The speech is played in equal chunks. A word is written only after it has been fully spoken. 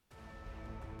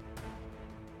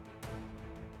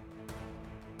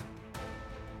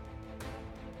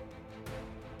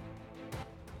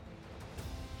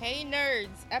Hey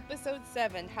nerds, episode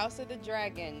 7, House of the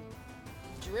Dragon.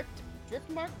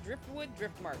 Driftmark, Driftwood,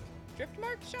 Driftmark.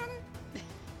 Driftmark, Shauna?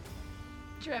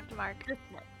 Driftmark.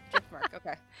 Driftmark,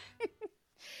 okay.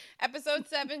 Episode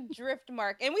 7,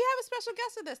 Driftmark. And we have a special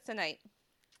guest with us tonight.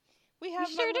 We have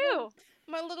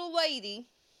my little lady.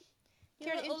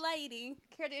 Your little lady.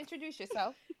 Care to introduce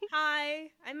yourself?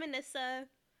 Hi, I'm Anissa.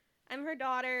 I'm her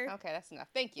daughter. Okay, that's enough.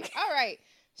 Thank you. All right,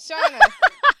 Shauna.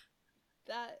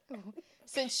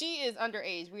 Since she is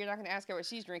underage, we are not going to ask her what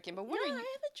she's drinking. But what are you? I have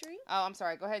a drink. Oh, I'm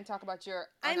sorry. Go ahead and talk about your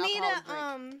I drink.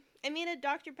 made a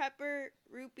Dr. Pepper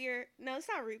root beer. No, it's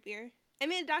not root beer. I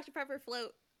made a Dr. Pepper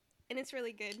float, and it's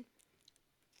really good.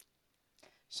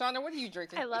 Shauna, what are you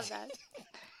drinking? I love that.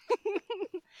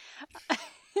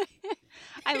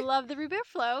 I love the root beer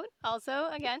float. Also,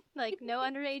 again, like no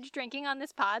underage drinking on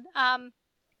this pod.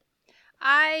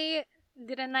 I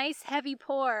did a nice heavy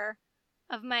pour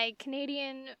of my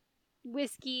Canadian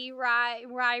whiskey,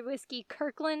 rye whiskey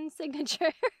Kirkland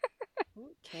signature.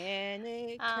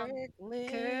 Kirkland.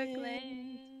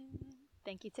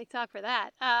 Thank you, TikTok, for that.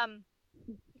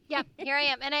 Yeah, here I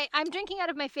am. And I'm drinking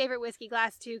out of my favorite whiskey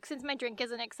glass, too. Since my drink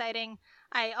isn't exciting,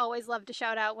 I always love to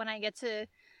shout out when I get to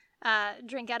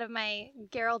drink out of my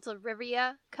Geralt of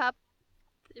Rivia cup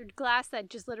glass that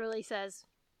just literally says,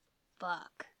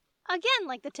 fuck. Again,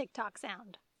 like the TikTok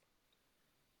sound.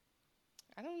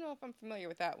 I don't know if I'm familiar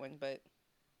with that one, but...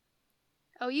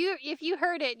 Oh, if you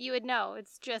heard it, you would know.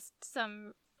 It's just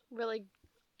some really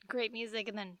great music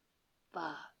and then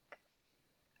fuck.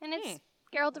 And it's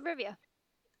Geralt of Rivia.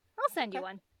 I'll send you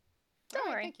one. Don't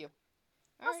worry. Thank you.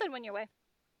 I'll send one your way.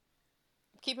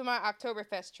 Keeping my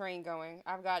Oktoberfest train going.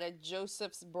 I've got a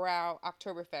Joseph's Brow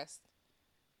Oktoberfest.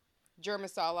 German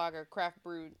style lager, craft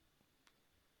brewed.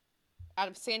 Out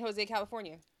of San Jose,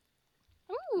 California.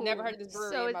 Ooh. Never heard of this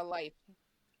brewery in my life.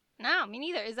 No, me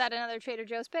neither. Is that another Trader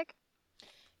Joe's pick?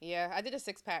 Yeah, I did a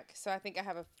 6-pack, so I think I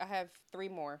have 3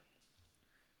 more.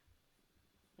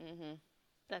 Mm-hmm.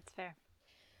 That's fair.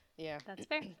 Yeah. That's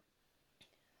fair.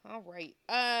 All right.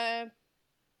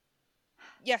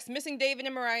 Yes, missing David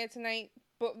and Mariah tonight.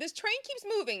 But this train keeps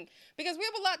moving because we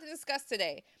have a lot to discuss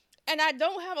today. And I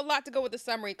don't have a lot to go with the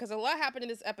summary because a lot happened in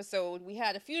this episode. We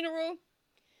had a funeral.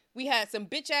 We had some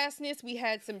bitch-assness. We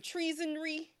had some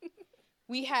treasonry.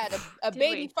 We had a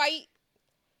baby fight.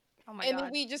 Oh my God. And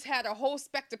then we just had a whole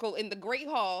spectacle in the Great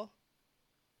Hall.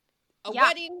 A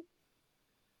wedding.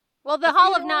 Well, the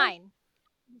Hall of Nine.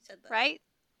 You said that. Right?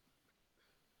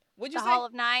 What'd you say? The Hall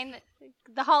of Nine.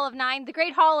 The Hall of Nine. The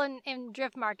Great Hall in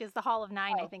Driftmark is the Hall of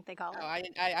Nine, I think they call it. Oh,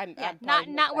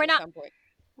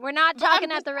 We're not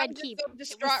talking at the Red Keep. I'm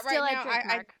just so distraught right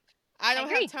now. I don't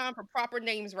have time for proper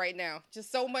names right now.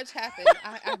 Just so much happened.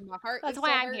 My heart That's is why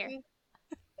so I'm hurting. here.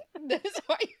 That's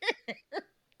why you're here.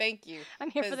 Thank you. I'm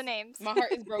here for the names. My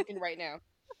heart is broken right now.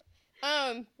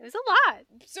 It was a lot.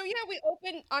 So yeah, we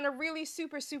open on a really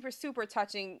super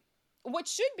touching, what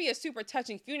should be a super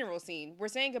touching funeral scene. We're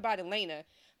saying goodbye to Lena,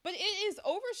 but it is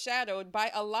overshadowed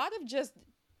by a lot of just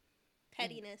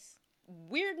pettiness,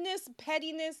 weirdness,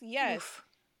 pettiness. Yes. Oof.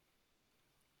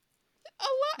 A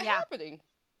lot happening.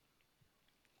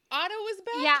 Otto is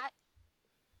back. Yeah.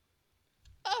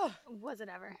 Oh, was it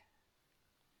ever?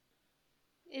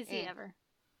 Is he ever?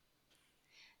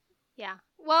 Yeah.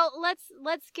 Well, let's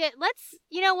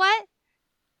you know what?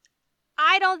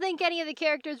 I don't think any of the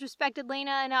characters respected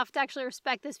Lena enough to actually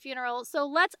respect this funeral. So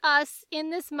let's us,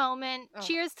 in this moment,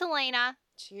 cheers to Lena.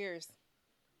 Cheers.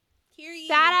 Hear you.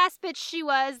 Badass bitch she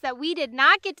was, that we did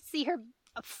not get to see her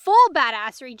full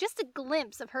badassery, just a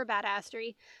glimpse of her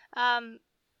badassery.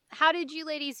 How did you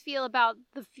ladies feel about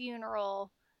the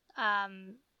funeral?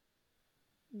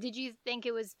 Did you think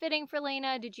it was fitting for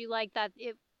Lena? Did you like that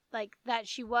that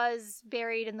she was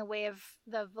buried in the way of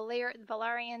the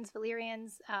Velaryons?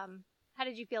 How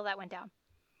did you feel that went down?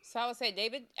 So I would say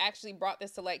David actually brought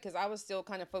this to light because I was still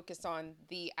kind of focused on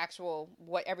the actual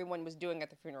what everyone was doing at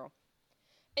the funeral.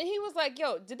 And he was like,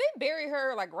 yo, did they bury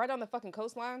her like right on the fucking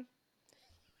coastline?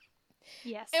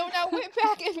 Yes. And when I went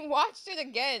back and watched it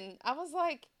again, I was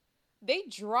like, they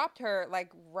dropped her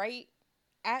like right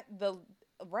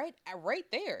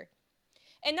there.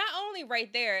 And not only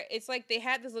right there, it's like they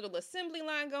had this little assembly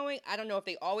line going. I don't know if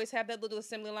they always have that little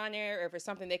assembly line there or if it's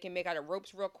something they can make out of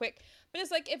ropes real quick. But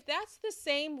it's like, if that's the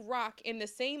same rock in the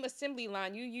same assembly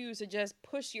line you use to just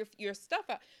push your stuff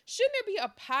out, shouldn't there be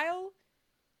a pile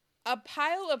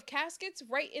of caskets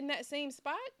right in that same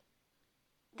spot?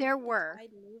 There were.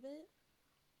 I'd move it.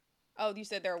 Oh, you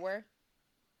said there were?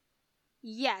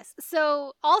 Yes.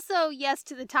 So also yes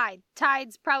to the tide.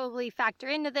 Tides probably factor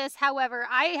into this. However,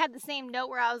 I had the same note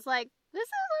where I was like, this is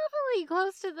awfully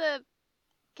close to the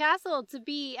castle to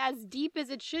be as deep as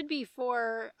it should be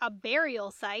for a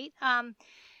burial site.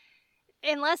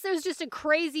 Unless there's just a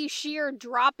crazy sheer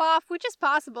drop off, which is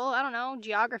possible. I don't know,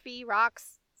 geography,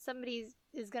 rocks. Somebody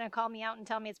is gonna call me out and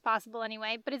tell me it's possible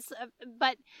anyway. But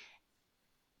but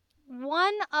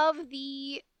one of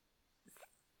the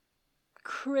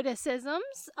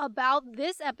criticisms about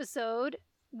this episode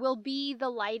will be the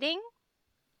lighting.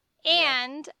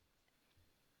 And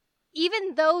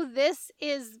even though this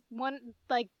is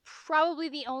probably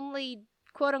the only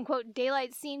quote unquote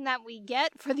daylight scene that we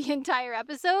get for the entire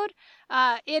episode,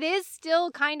 it is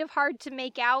still kind of hard to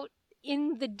make out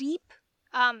in the deep.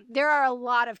 There are a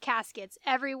lot of caskets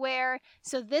everywhere.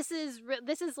 So this is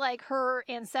like her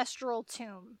ancestral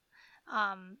tomb.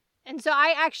 And so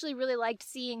I actually really liked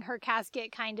seeing her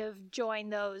casket kind of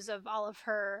join those of all of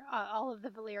the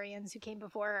Velaryons who came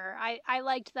before her. I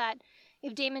liked that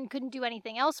if Daemon couldn't do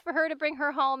anything else for her to bring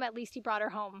her home, at least he brought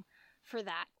her home for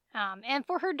that. And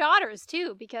for her daughters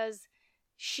too, because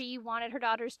she wanted her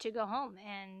daughters to go home.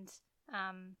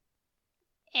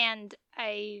 And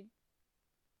I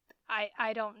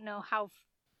don't know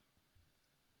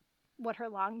what her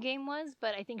long game was,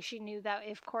 but I think she knew that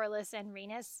if Corlys and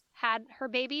Rhaenys had her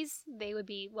babies, they would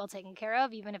be well taken care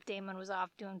of, even if Daemon was off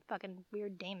doing fucking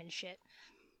weird Daemon shit.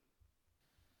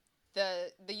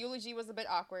 The eulogy was a bit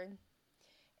awkward.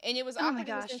 And it was awkward. Oh my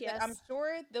gosh, yes. I'm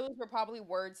sure those were probably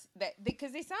words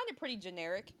because they sounded pretty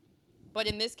generic. But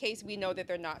in this case, we know that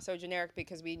they're not so generic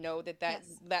because we know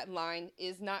that line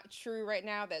is not true right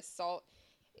now. That salt,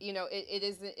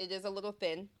 it is a little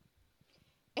thin.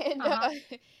 And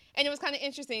and it was kind of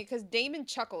interesting because Daemon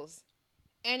chuckles.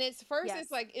 And it's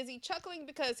like, is he chuckling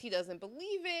because he doesn't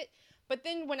believe it? But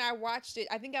then when I watched it,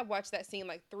 I think I watched that scene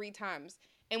like 3 times.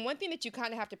 And one thing that you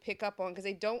kind of have to pick up on, because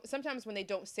sometimes when they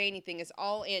don't say anything, it's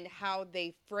all in how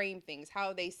they frame things,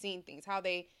 how they scene things, how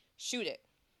they shoot it.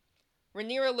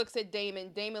 Rhaenyra looks at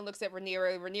Daemon. Daemon looks at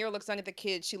Rhaenyra. Rhaenyra looks down at the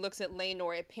kids. She looks at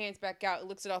Laenor. It pans back out. It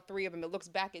looks at all 3 of them. It looks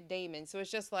back at Daemon. So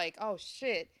it's just like, oh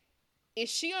shit. Is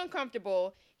she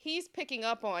uncomfortable? He's picking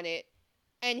up on it.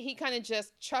 And he kind of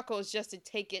just chuckles just to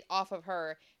take it off of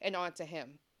her and onto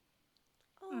him.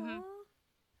 Mm-hmm.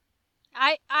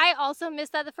 I also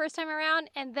missed that the first time around,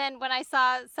 and then when I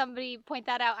saw somebody point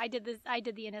that out, I did the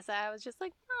Anissa. I was just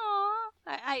like, "Aw!"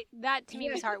 That to me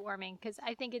was heartwarming because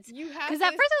I think it's because at first I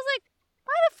was like,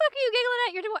 "Why the fuck are you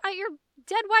giggling at your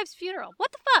dead wife's funeral?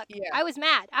 What the fuck?" Yeah. I was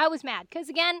mad because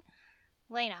again,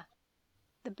 Lena,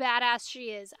 the badass she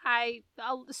is.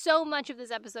 So much of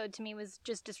this episode to me was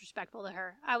just disrespectful to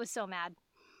her. I was so mad.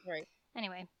 Right.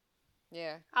 Anyway.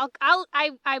 Yeah. I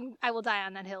will die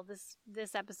on that hill.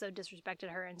 This episode disrespected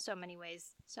her in so many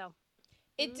ways. So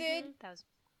it did.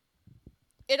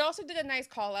 It also did a nice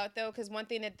call out though, because one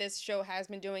thing that this show has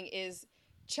been doing is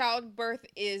childbirth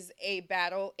is a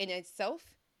battle in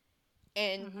itself.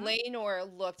 And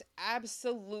Laenor looked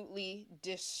absolutely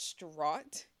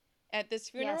distraught at this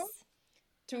funeral.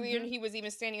 Yes. He was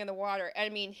even standing in the water. I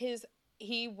mean,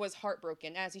 he was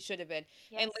heartbroken, as he should have been.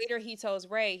 Yes. And later he tells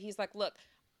Rey, he's like, look,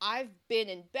 I've been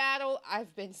in battle.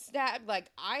 I've been stabbed.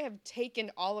 Like, I have taken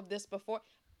all of this before.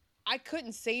 I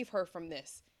couldn't save her from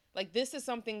this. Like, this is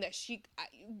something that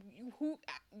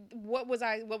what was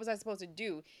I supposed to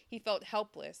do? He felt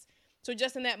helpless. So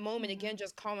just in that moment, again,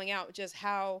 just calling out just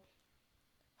how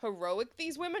heroic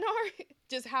these women are.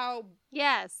 Just how,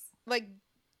 like,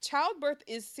 childbirth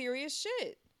is serious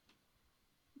shit.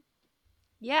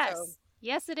 Yes. So.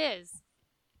 Yes, it is.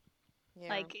 Yeah.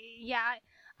 Like, yeah.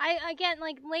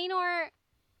 Laenor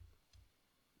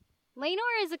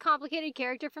is a complicated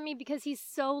character for me because he's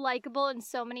so likable in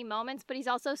so many moments, but he's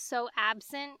also so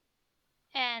absent.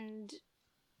 And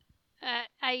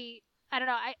I don't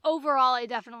know. Overall, I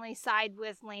definitely side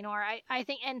with Laenor. I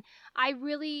think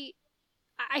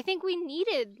we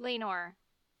needed Laenor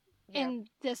in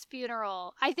this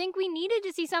funeral. I think we needed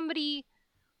to see somebody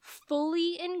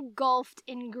fully engulfed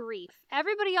in grief.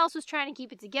 Everybody else was trying to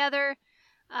keep it together.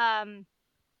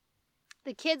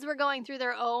 The kids were going through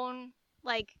their own,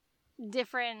 like,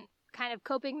 different kind of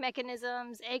coping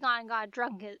mechanisms. Aegon got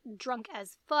drunk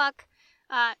as fuck.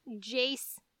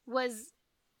 Jace was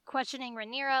questioning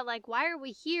Rhaenyra, like, why are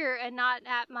we here and not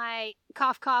at my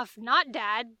not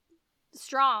dad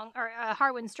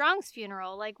Harwin Strong's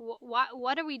funeral? Like,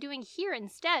 what are we doing here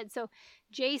instead? So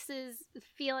Jace is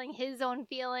feeling his own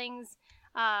feelings.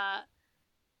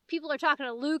 People are talking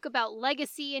to Luke about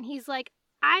legacy, and he's like,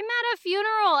 I'm at a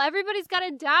funeral. Everybody's got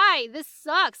to die. This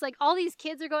sucks. Like, all these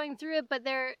kids are going through it, but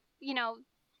they're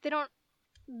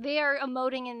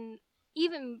emoting in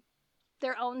even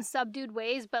their own subdued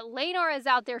ways. But Laenor is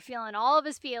out there feeling all of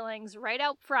his feelings right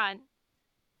out front.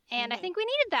 And I think we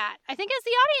needed that. I think as the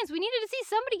audience, we needed to see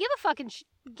somebody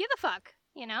give a fuck,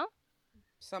 you know?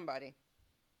 Somebody.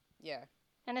 Yeah.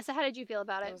 Anissa, how did you feel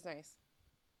about it? It was nice.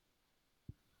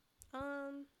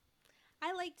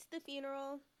 I liked the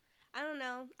funeral. I don't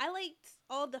know. I liked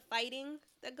all the fighting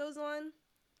that goes on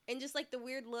and just like the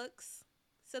weird looks.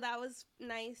 So that was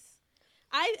nice.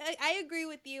 I agree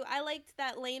with you. I liked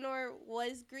that Laenor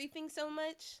was grieving so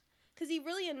much because he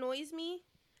really annoys me.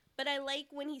 But I like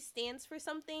when he stands for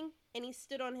something and he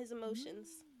stood on his emotions.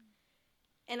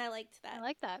 And I liked that. I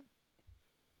like that.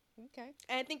 Okay.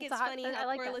 And I think it's funny how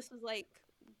Corlys was like,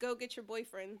 go get your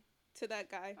boyfriend to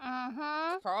that guy.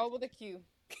 Uh-huh. Carl with a Q.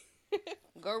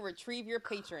 Go retrieve your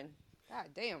patron. God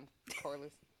damn,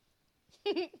 Corlys.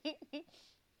 I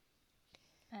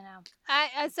know.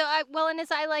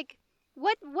 Anissa, I like,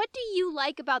 what do you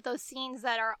like about those scenes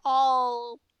that are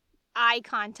all eye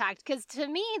contact? Because to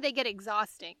me, they get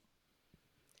exhausting.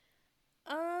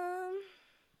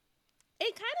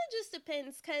 It kind of just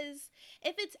depends, because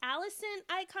if it's Alicent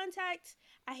eye contact,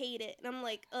 I hate it. And I'm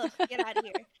like, ugh, get out of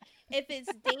here. If it's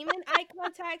Daemon eye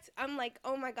contact, I'm like,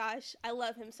 oh my gosh, I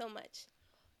love him so much.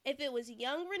 If it was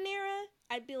young Rhaenyra,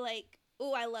 I'd be like,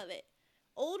 ooh, I love it.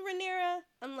 Old Rhaenyra,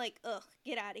 I'm like, ugh,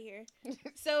 get out of here.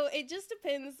 So it just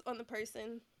depends on the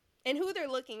person and who they're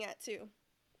looking at, too.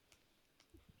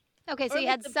 Okay, so you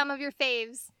had some of your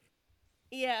faves.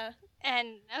 Yeah.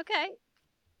 And, okay.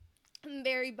 I'm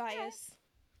very biased.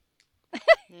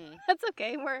 That's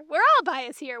okay. We're all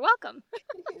biased here. Welcome.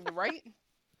 Right?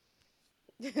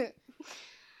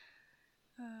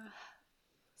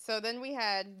 So then we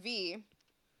had V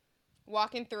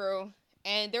walking through,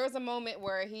 and there was a moment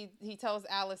where he tells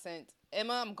Alicent,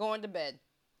 Emma, I'm going to bed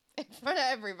in front of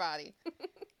everybody.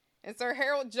 And Sir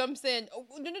Harold jumps in. Oh,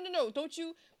 no. Don't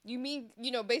you mean,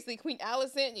 basically Queen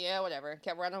Alicent? Yeah, whatever.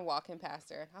 Kept running, walking past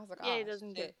her. I was like, oh, he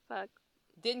doesn't give a fuck.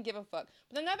 Didn't give a fuck.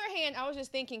 But on the other hand, I was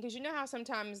just thinking, because you know how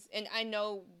sometimes, and I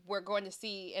know we're going to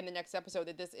see in the next episode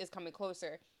that this is coming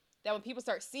closer, that when people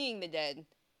start seeing the dead,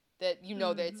 that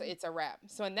that it's a wrap.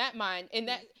 So in that mind,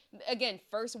 again,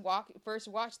 first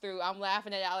watch through, I'm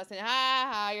laughing at Alicent.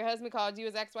 Ha, your husband called you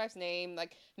his ex-wife's name.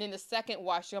 Like, and then the second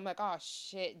watch through, I'm like, oh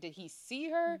shit, did he see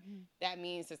her? That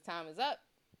means his time is up.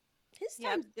 His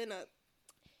time's been up.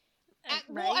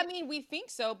 Right? Well, I mean, we think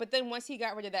so, but then once he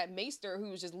got rid of that maester who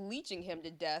was just leeching him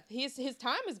to death, his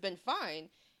time has been fine.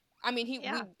 I mean,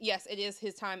 yes, it is,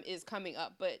 his time is coming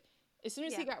up, but as soon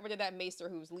as he got rid of that maester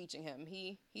who was leeching him,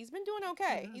 he's been doing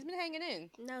okay. He's been hanging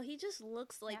in. No, he just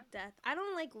looks like death. I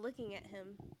don't like looking at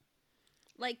him.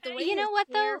 Like the way his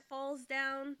hair falls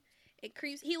down, it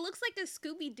creeps. He looks like a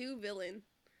Scooby-Doo villain.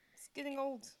 It's getting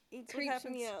old. It creeps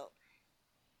me out.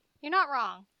 You're not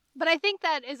wrong. But I think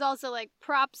that is also like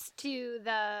props to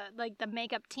the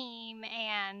makeup team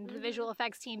and the visual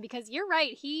effects team, because you're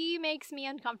right, he makes me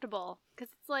uncomfortable,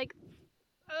 because it's like,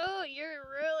 oh, you're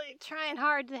really trying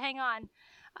hard to hang on.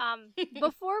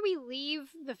 Before we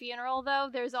leave the funeral, though,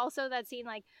 there's also that scene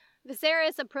like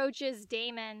Viserys approaches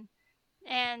Daemon,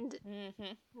 and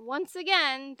once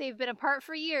again they've been apart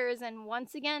for years, and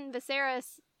once again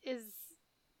Viserys is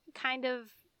kind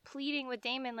of pleading with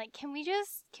Daemon, like, can we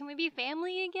be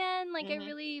family again? Like,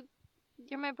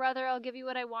 you're my brother, I'll give you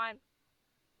what I want.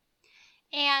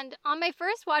 And on my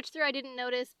first watch through, I didn't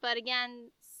notice, but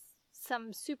again,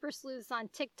 some super sleuths on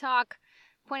TikTok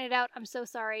pointed out, I'm so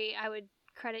sorry, I would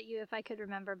credit you if I could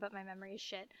remember, but my memory is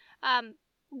shit.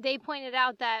 They pointed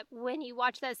out that when you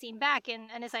watch that scene back, and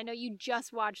Anissa, I know you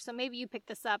just watched, so maybe you picked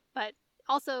this up, but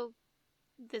also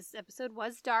this episode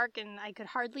was dark and I could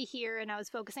hardly hear and I was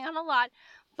focusing on a lot.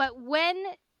 But when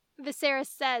Viserys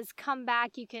says, come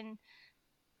back, you can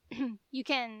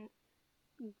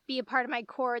be a part of my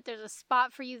court, there's a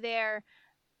spot for you there.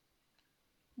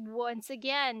 Once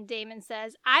again, Daemon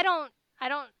says, I don't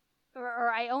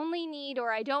need,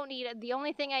 the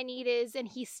only thing I need is, and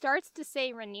he starts to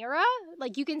say Rhaenyra.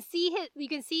 Like, you can see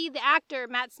the actor,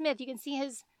 Matt Smith, you can see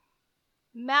his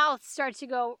mouth start to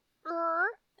go,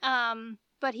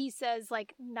 but he says,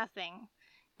 like, nothing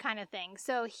kind of thing.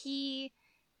 So he,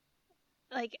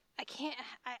 like,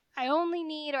 I only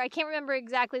need, or I can't remember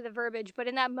exactly the verbiage, but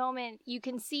in that moment, you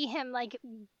can see him, like,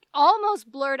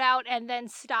 almost blurt out and then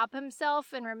stop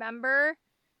himself and remember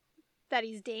that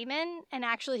he's Daemon, and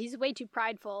actually he's way too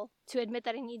prideful to admit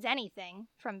that he needs anything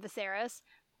from Viserys,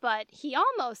 but he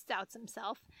almost doubts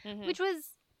himself, which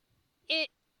was it.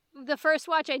 The first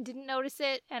watch, I didn't notice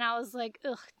it, and I was like,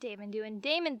 ugh, Daemon doing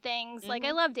Daemon things. Like,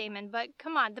 I love Daemon, but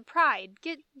come on, the pride.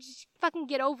 Just fucking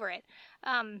get over it.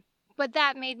 But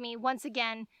that made me, once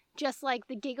again, just like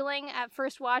the giggling at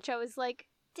first watch, I was like,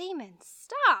 Daemon,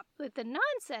 stop with the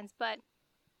nonsense. But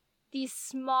these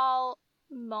small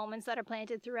moments that are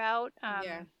planted throughout.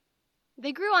 Yeah.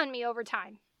 They grew on me over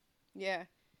time. Yeah.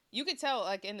 You could tell,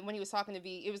 like, and when he was talking to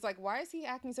V, it was like, why is he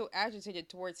acting so agitated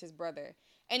towards his brother?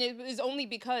 And it was only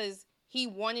because he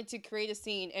wanted to create a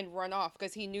scene and run off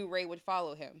because he knew Ray would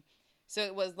follow him. So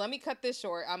it was, let me cut this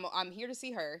short. I'm here to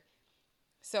see her.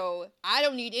 So I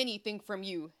don't need anything from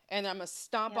you. And I'm going to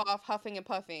stomp off huffing and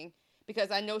puffing because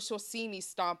I know she'll see me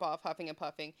stomp off huffing and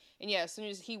puffing. And yeah, as soon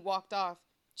as he walked off,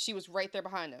 she was right there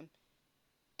behind him.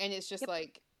 And it's just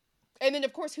like, and then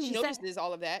of course, who notices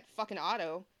all of that? Fucking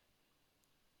Otto.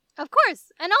 Of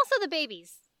course. And also the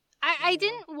babies. I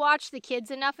didn't watch the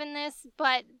kids enough in this,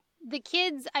 but the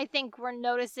kids, I think, were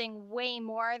noticing way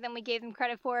more than we gave them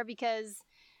credit for because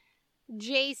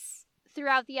Jace,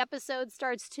 throughout the episode,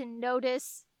 starts to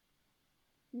notice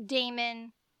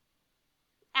Damon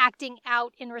acting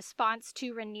out in response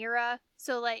to Rhaenyra.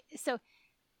 So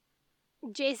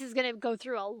Jace is going to go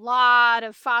through a lot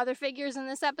of father figures in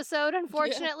this episode,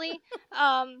 unfortunately.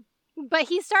 Yeah. But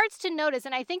he starts to notice,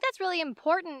 and I think that's really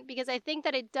important because I think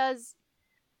that it does,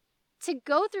 to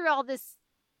go through all this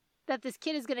that this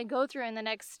kid is going to go through in the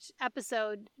next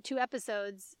episode, 2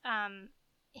 episodes,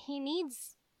 he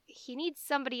needs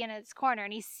somebody in his corner,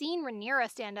 and he's seen Rhaenyra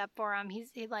stand up for him.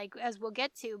 He's like, as we'll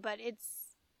get to, but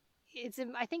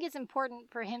I think it's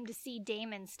important for him to see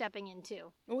Damon stepping in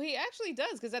too. Well, he actually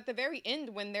does, because at the very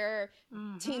end, when they're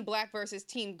Team Black versus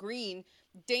Team Green,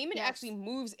 Damon actually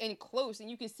moves in close, and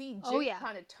you can see Jake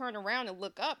kind of turn around and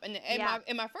look up. And in my first,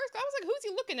 I was like, who's he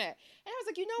looking at? And I was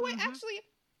like, you know what? Actually,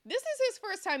 this is his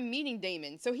first time meeting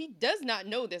Damon, so he does not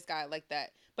know this guy like that.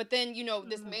 But then,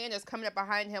 this man is coming up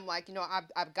behind him like,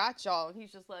 I've got y'all. And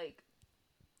he's just like,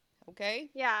 okay.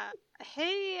 Yeah.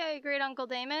 Hey, great Uncle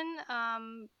Damon.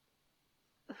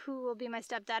 Who will be my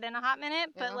stepdad in a hot minute.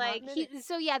 But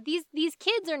these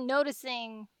kids are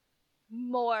noticing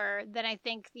more than I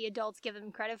think the adults give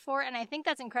them credit for. And I think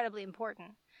that's incredibly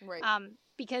important. Right.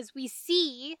 Because we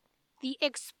see the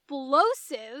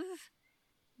explosive,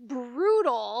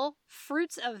 brutal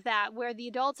fruits of that, where the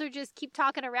adults are just keep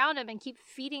talking around them and keep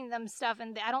feeding them stuff,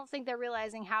 and I don't think they're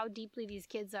realizing how deeply these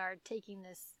kids are taking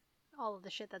all of the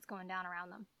shit that's going down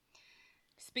around them.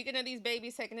 Speaking of these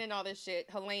babies taking in all this shit,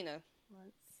 Helena,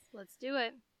 let's do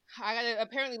it. I gotta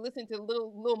apparently listen to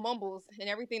little mumbles and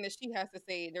everything that she has to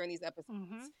say during these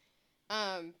episodes.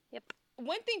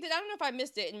 One thing that I don't know if I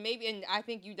missed it, and I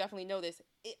think you definitely know this,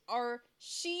 are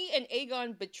she and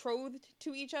Aegon betrothed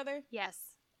to each other? Yes.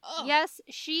 Ugh. Yes,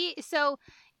 so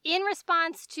in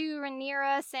response to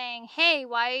Rhaenyra saying, hey,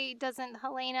 why doesn't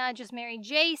Helena just marry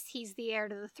Jace? He's the heir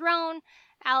to the throne.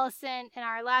 Alicent, in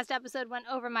our last episode, went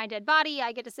over my dead body.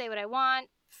 I get to say what I want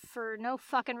for no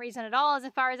fucking reason at all, as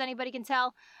far as anybody can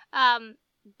tell.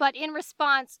 But in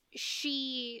response,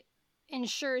 she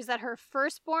ensures that her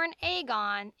firstborn,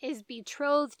 Aegon, is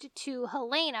betrothed to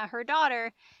Helena, her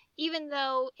daughter, even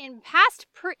though in past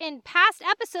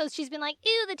episodes she's been like,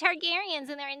 ew, the Targaryens,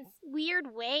 and they're in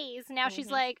weird ways. Now she's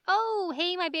like, oh,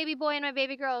 hey, my baby boy and my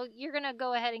baby girl, you're gonna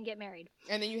go ahead and get married.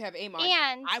 And then you have Aemon.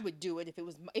 And I would do it if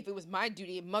it was my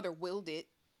duty. Mother willed it.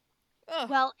 Ugh.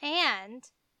 Well, and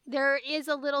there is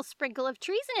a little sprinkle of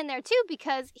treason in there too,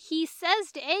 because he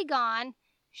says to Aegon,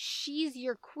 she's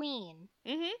your queen.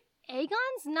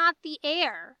 Aegon's not the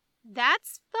heir.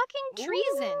 That's fucking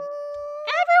treason. Ooh.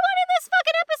 Everyone in this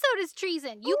fucking episode is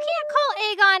treason. You can't call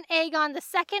Aegon the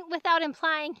second without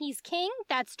implying he's king.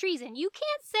 That's treason. You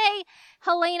can't say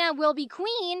Helena will be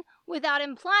queen without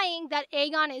implying that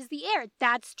Aegon is the heir.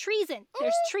 That's treason.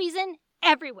 There's treason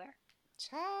everywhere.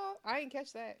 Child, I didn't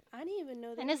catch that. I didn't even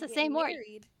know that. And it's the same word.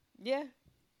 Yeah.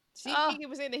 He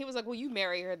was saying that he was like, well, you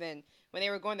marry her then. When they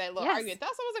were going that little argument.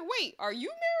 That's someone was like, wait, are you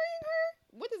marrying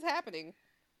her? What is happening?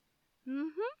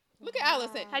 Look at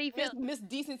Alicent. How do you feel? Miss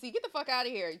Decency, get the fuck out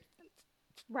of here.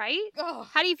 Right? Ugh.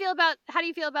 How do you feel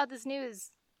about this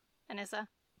news, Anissa?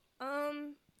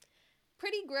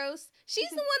 Pretty gross. She's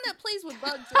the one that plays with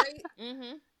bugs, right?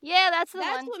 Yeah, that's one.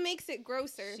 That's what makes it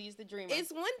grosser. She's the dreamer.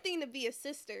 It's one thing to be a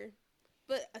sister,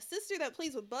 but a sister that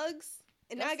plays with bugs,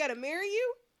 and now I gotta marry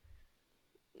you?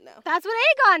 No. That's what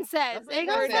Aegon says.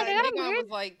 Aegon was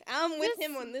like, I'm with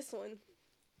him on this one.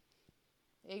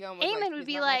 Aemon would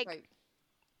be like,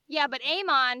 yeah, but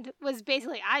Aemon was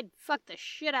basically, I'd fuck the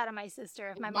shit out of my sister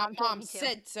if my mom told me to.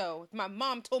 Said so. If my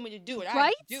mom told me to do it,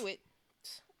 I'd do it.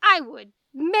 I would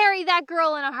marry that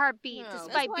girl in a heartbeat,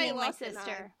 despite being my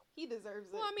sister. He deserves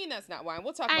it. Well, I mean, that's not why.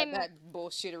 We'll talk about that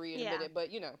bullshittery in a minute, but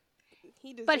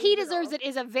He deserves it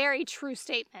is a very true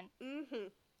statement.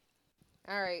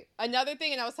 All right. Another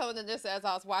thing, and I was telling them this as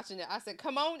I was watching it, I said,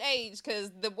 come on, age,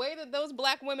 because the way that those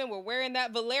black women were wearing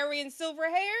that Velaryon silver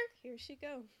hair. Here she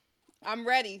go. I'm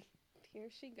ready. Here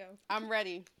she go. I'm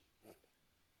ready.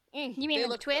 You mean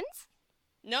the twins?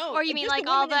 No. Or you mean just like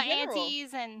the all women the in general.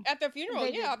 aunties and... At their funeral,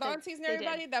 They yeah. did- The they- aunties and they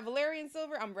everybody. did. That Velaryon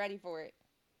silver, I'm ready for it.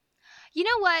 You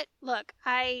know what? Look,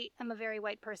 I am a very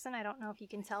white person. I don't know if you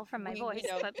can tell from my We voice,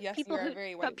 know. but Yes, people you are who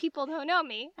very white. but people who know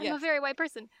me, I'm a Yes. very white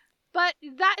person. But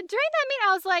during that meeting,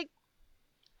 I was like,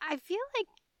 I feel like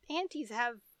aunties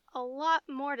have a lot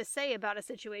more to say about a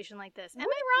situation like this. Am I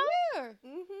wrong? Yeah.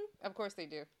 Mm-hmm. Of course they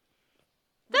do.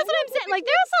 That's what I'm saying. Like,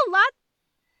 there was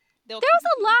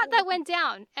a lot that went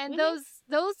down, and those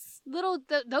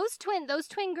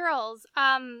twin girls.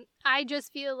 I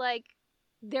just feel like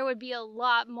there would be a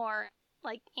lot more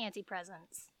like auntie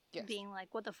presence, Yes. being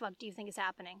like, "What the fuck do you think is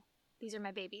happening? These are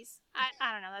my babies."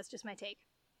 I don't know. That's just my take.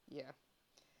 Yeah.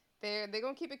 They're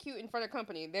gonna keep it cute in front of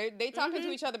company. They talking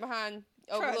to each other behind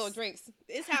over Trust. little drinks.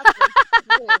 It's happening.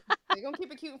 Yeah. They're gonna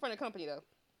keep it cute in front of company though.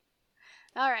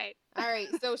 All right, All right.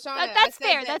 So Shauna, that's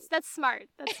fair. That's smart.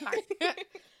 That's smart.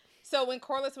 So when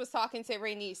Corliss was talking to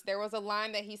Rhaenys, there was a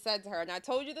line that he said to her, and I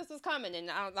told you this was coming, and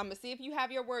I'm gonna see if you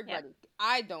have your word ready.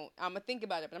 I don't. I'm gonna think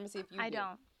about it, but I'm gonna see if you do. I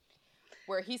don't.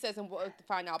 Where he says, and we'll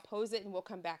fine, I'll pose it and we'll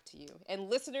come back to you. And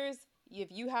listeners,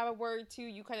 if you have a word too,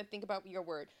 you kind of think about your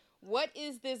word. What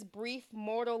is this brief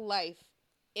mortal life,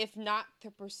 if not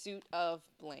the pursuit of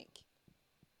blank?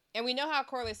 And we know how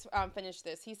Corliss finished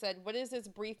this. He said, what is this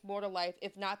brief mortal life,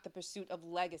 if not the pursuit of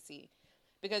legacy?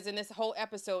 Because in this whole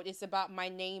episode, it's about my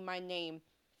name, my name.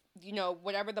 You know,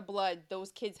 whatever the blood,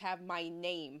 those kids have my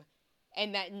name.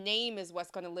 And that name is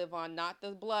what's going to live on, not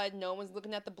the blood. No one's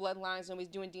looking at the bloodlines. Nobody's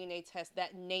doing DNA tests.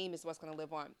 That name is what's going to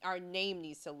live on. Our name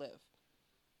needs to live.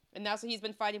 And that's what he's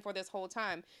been fighting for this whole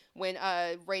time. When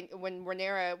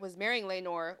Rhaenyra was marrying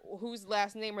Laenor, whose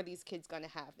last name are these kids going to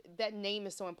have? That name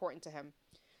is so important to him.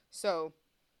 So,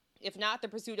 if not, the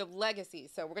pursuit of legacy.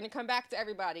 So we're going to come back to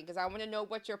everybody because I want to know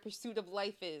what your pursuit of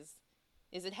life is.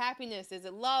 Is it happiness? Is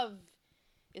it love?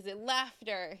 Is it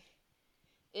laughter?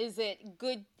 Is it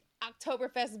good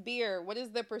Oktoberfest beer? What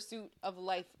is the pursuit of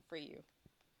life for you?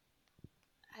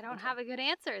 I don't have a good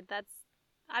answer.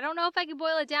 I don't know if I could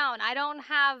boil it down. I don't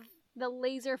have the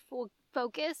laser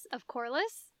focus of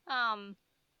Corliss. I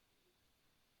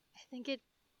think it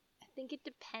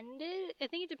depended. I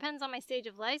think it depends on my stage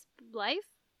of life.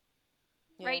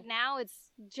 Yeah. Right now, it's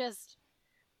just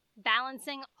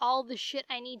balancing all the shit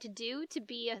I need to do to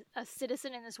be a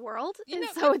citizen in this world. You and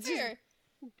know, so that's it's fair.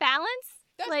 just balance.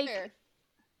 That's like, fair.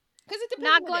 Because it depends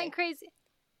not on the going day. crazy.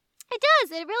 It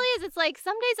does. It really is. It's like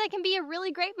some days I can be a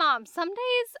really great mom. Some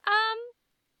days,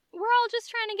 we're all just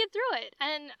trying to get through it.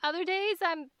 And other days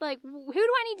I'm like, who do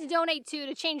I need to donate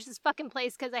to change this fucking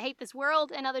place because I hate this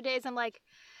world? And other days I'm like,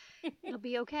 it'll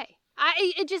be okay.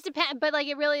 It just depends. But like,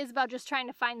 it really is about just trying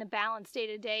to find the balance day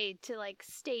to day to like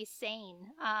stay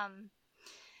sane.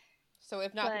 So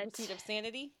if not the pursuit of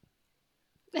sanity?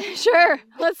 Sure.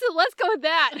 Let's go with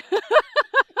that.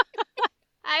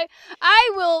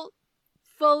 I will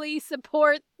fully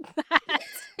support that.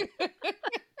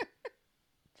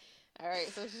 All right,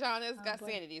 so Shauna's got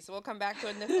sanity, so we'll come back to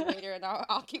it later, and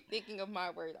I'll keep thinking of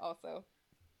my word also.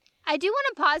 I do want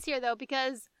to pause here, though,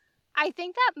 because I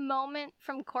think that moment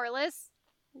from Corliss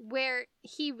where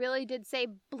he really did say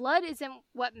blood isn't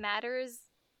what matters,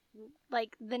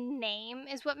 like the name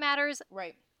is what matters.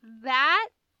 Right. That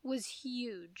was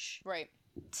huge. Right.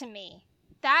 To me.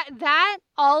 That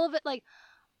all of it, like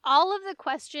all of the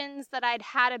questions that I'd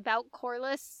had about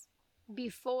Corliss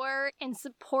before in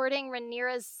supporting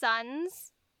Rhaenyra's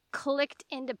sons clicked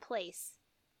into place,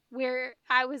 where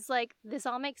I was like, this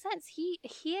all makes sense. He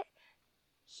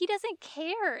doesn't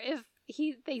care if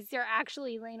these are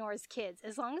actually Laenor's kids,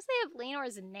 as long as they have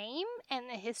Laenor's name and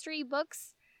the history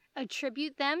books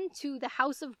attribute them to the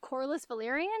House of Corlys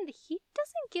Velaryon. He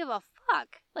doesn't give a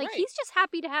fuck. Like, right. He's just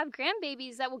happy to have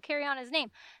grandbabies that will carry on his name.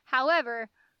 However,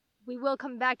 we will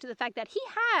come back to the fact that he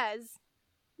has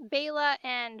Baela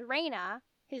and Rhaena,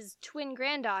 his twin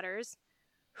granddaughters,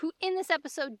 who in this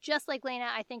episode, just like Laena,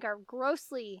 I think are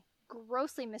grossly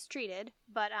mistreated.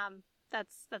 But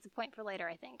that's a point for later,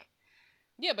 I think.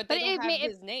 Yeah, but they don't have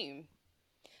his name.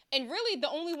 And really, the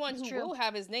only one who will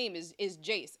have his name is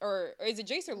Jace, or is it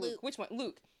Jace or Luke? Which one?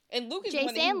 Luke. And Luke is the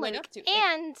one that he went up to.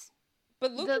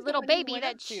 But Luke the is little the one baby he went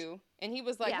that up to, and he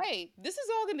was like, "Hey, this is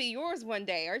all gonna be yours one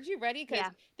day. Aren't you ready?" Because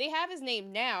they have his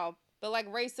name now, but like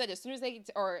Ray said, as soon as they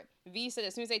V said,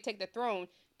 as soon as they take the throne,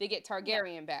 they get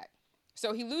Targaryen back.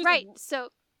 So he loses. Right. So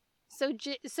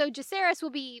Jacaerys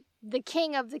will be the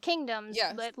king of the kingdoms,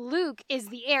 but Luke is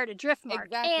the heir to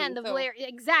Driftmark and the Valyrian.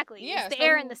 Exactly. Yeah, it's the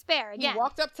heir and the spare again. He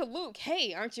walked up to Luke.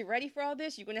 Hey, aren't you ready for all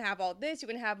this? You're gonna have all this. You're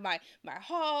gonna have my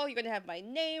hall. You're gonna have my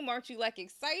name. Aren't you like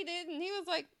excited? And he was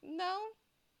like, No,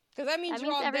 Because that means That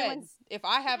you're means all dead. everyone's- If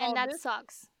I have all And that this,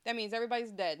 sucks. that means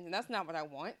everybody's dead, and that's not what I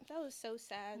want. That was so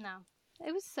sad. No.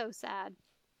 It was so sad.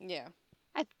 Yeah.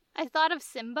 I thought of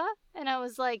Simba, and I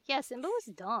was like, yeah, Simba was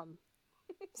dumb.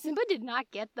 Simba did not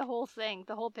get the whole thing,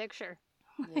 the whole picture.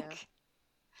 Yeah.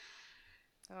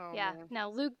 Oh, yeah. man. No,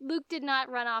 Luke did not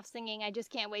run off singing. I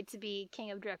just can't wait to be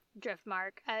king of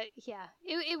Driftmark. Yeah,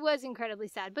 it was incredibly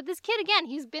sad. But this kid, again,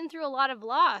 he's been through a lot of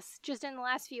loss just in the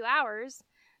last few hours,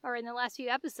 or in the last few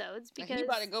episodes. Because He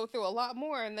about to go through a lot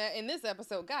more in this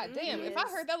episode. God damn! If I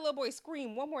heard that little boy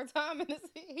scream one more time,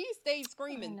 he stayed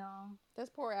screaming. No, This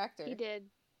poor actor. he did.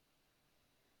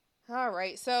 All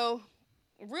right, so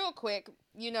real quick,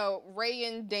 Ray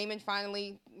and Damon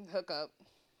finally hook up.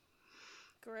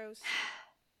 Gross.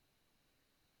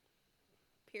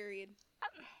 Period.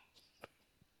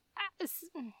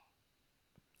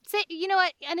 Say, you know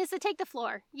what, Anissa, take the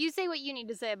floor. You say what you need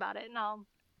to say about it, and I'll.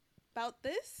 About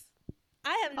this?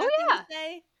 I have nothing to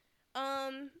say.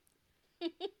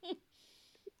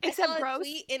 Except I saw gross. a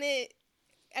tweet in it.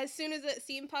 As soon as that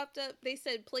scene popped up, they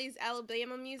said plays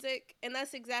Alabama music, and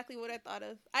that's exactly what I thought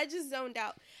of. I just zoned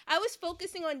out. I was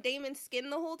focusing on Damon's skin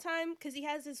the whole time because he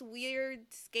has this weird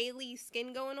scaly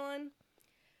skin going on.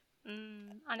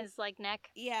 On his neck.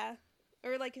 Yeah,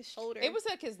 or his shoulder. It was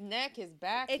his neck, his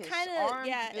back, It his kind arm.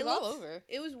 of it was all over.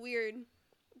 It was weird.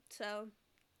 So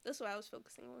that's what I was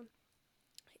focusing on.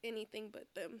 Anything but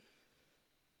them.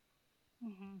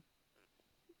 Mm-hmm.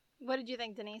 What did you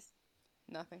think, Denise?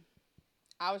 Nothing.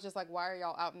 I was just like, why are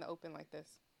y'all out in the open like this?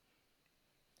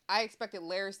 I expected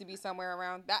Laris to be somewhere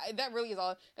around. That really is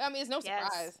all. I mean, it's no surprise.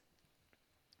 Yes.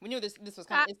 We knew this was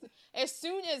coming. As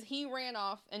soon as he ran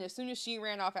off, and as soon as she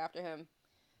ran off after him,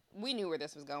 we knew where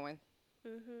this was going.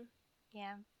 Mm-hmm.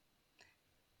 Yeah.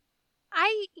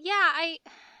 I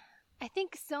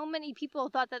think so many people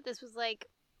thought that this was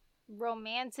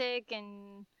romantic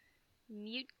and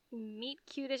meet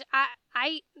cutish.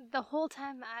 I the whole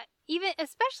time, even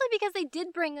especially because they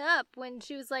did bring up when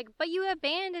she was like, "But you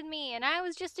abandoned me, and I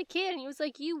was just a kid," and he was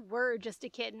like, "You were just a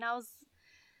kid," and I was.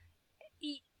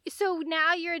 So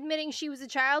now you're admitting she was a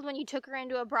child when you took her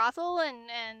into a brothel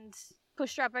and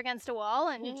pushed her up against a wall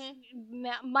and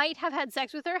might have had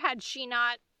sex with her had she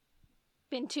not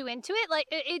been too into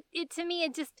it. It to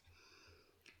me,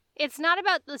 it's not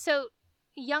about so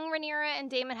young Rhaenyra and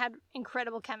Daemon had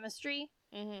incredible chemistry.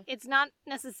 Mm-hmm. It's not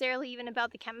necessarily even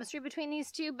about the chemistry between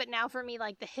these two, but now for me,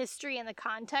 the history and the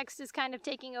context is kind of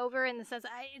taking over in the sense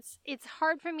it's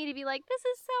hard for me to be like, this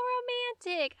is so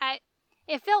romantic.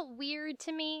 It felt weird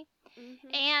to me.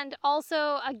 Mm-hmm. And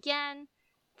also, again,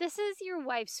 this is your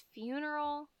wife's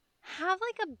funeral. Have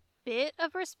a bit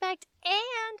of respect.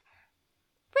 And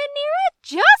Rhaenyra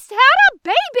just had a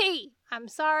baby. I'm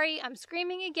sorry, I'm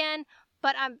screaming again,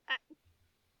 but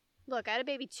look, I had a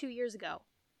baby 2 years ago.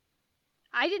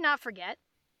 I did not forget.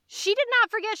 She did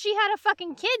not forget she had a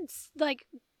fucking kid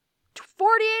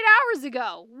 48 hours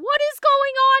ago. What is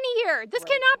going on here? This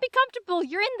cannot be comfortable.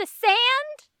 You're in the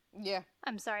sand? Yeah.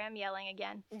 I'm sorry, I'm yelling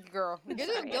again. Girl, let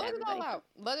it all out.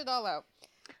 Let it all out.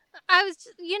 I was,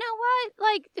 you know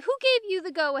what? Who gave you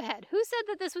the go-ahead? Who said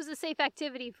that this was a safe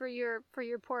activity for your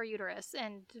poor uterus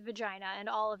and vagina and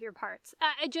all of your parts?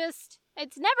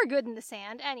 It's never good in the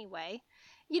sand anyway.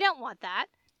 You don't want that.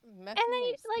 Messy And then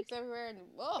you everywhere and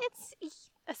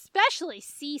it's especially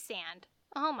sea sand.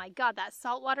 Oh my god, that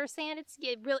saltwater sand,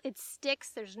 it sticks.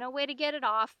 There's no way to get it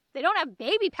off. They don't have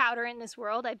baby powder in this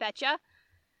world, I betcha.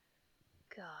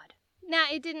 God. Nah,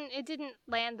 it didn't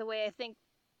land the way I think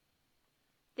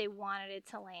they wanted it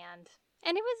to land.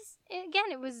 And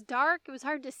it was dark, it was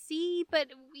hard to see, but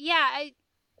yeah,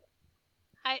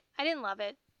 I didn't love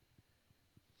it.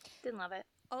 Didn't love it.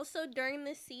 Also, during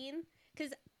this scene,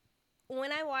 because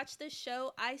when I watch this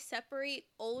show, I separate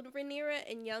old Rhaenyra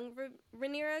and young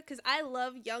Rhaenyra, because I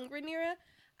love young Rhaenyra.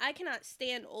 I cannot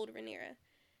stand old Rhaenyra.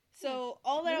 So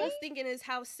all that I was thinking is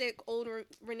how sick old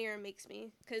Rhaenyra makes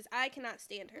me, because I cannot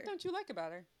stand her. What don't you like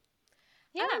about her?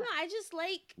 Yeah. I don't know. I just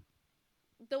like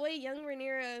the way young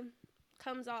Rhaenyra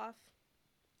comes off.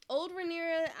 Old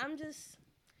Rhaenyra,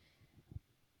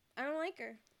 I don't like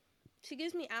her. She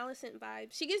gives me Alicent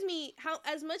vibes. She gives me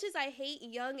as much as I hate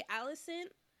young Alicent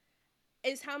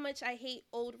is how much I hate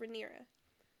old Rhaenyra.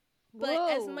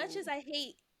 But as much as I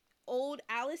hate old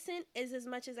Alicent is as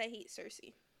much as I hate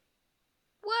Cersei.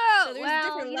 Whoa! So there's well,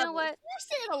 different you know levels. what? You're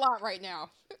saying a lot right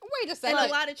now. Wait a second. And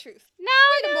a lot of truth. No.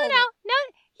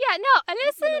 a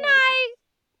Alyssa and I,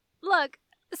 look,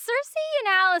 Cersei and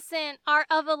Alicent are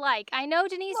of a like. I know,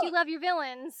 Denise, you love your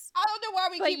villains. I don't know why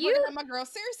we keep bringing up my girl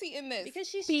Cersei in this. Because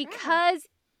she's Because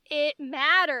it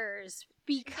matters.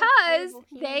 Because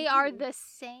they are the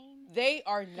same. They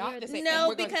are not the same.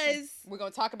 No, because we're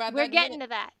going to talk about that. We're getting to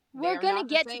that. We're going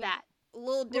to get to that. A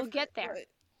little different. We'll get there.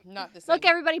 Not the same. Look,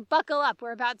 everybody, buckle up.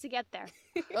 We're about to get there.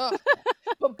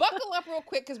 But buckle up real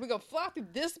quick because we're going to fly through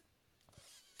this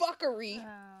fuckery.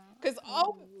 Because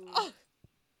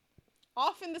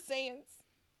off in the sands.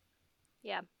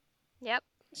 Yeah. Yep.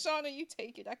 Shauna, you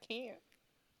take it. I can't.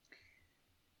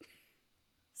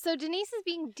 So Denise is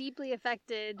being deeply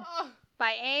affected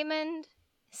by Aemond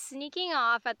sneaking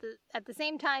off at the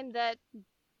same time that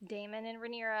Daemon and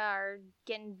Rhaenyra are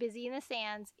getting busy in the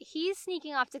sands. He's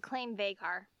sneaking off to claim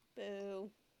Vhagar.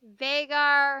 Boo.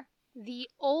 Vhagar, the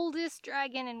oldest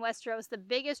dragon in Westeros, the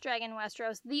biggest dragon in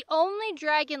Westeros, the only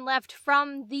dragon left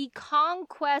from the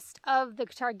conquest of the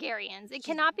Targaryens. It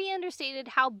cannot be understated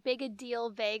how big a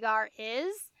deal Vhagar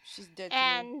is. She's dead.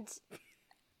 And,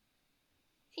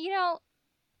 you know,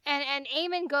 and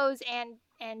Aemon goes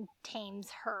and tames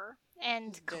her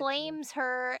and claims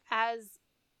her as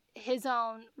his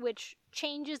own, which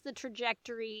changes the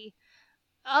trajectory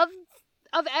of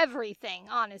everything.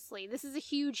 Honestly, this is a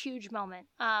huge moment.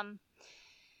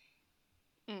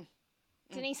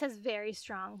 Denise has very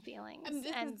strong feelings,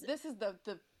 and this is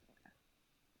the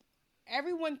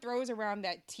everyone throws around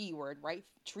that T word, right?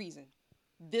 Treason.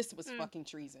 This was fucking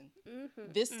treason.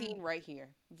 Mm-hmm. This scene right here,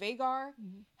 Vhagar.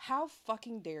 How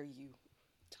fucking dare you?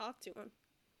 Talk to him.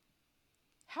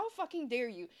 How fucking dare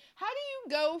you? How do you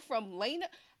go from Lena?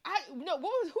 Who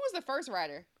was the first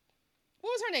writer?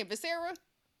 What was her name? Visenya.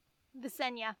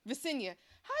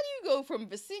 How do you go from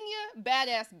Visenya,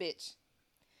 badass bitch,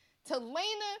 to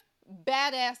Lena,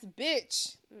 badass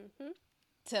bitch,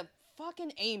 to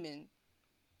fucking Aemon,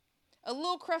 a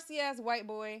little crusty ass white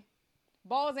boy,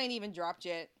 balls ain't even dropped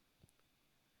yet.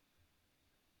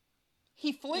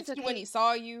 He flinched when he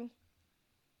saw you.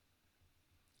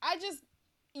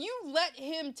 You let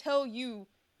him tell you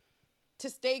to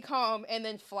stay calm and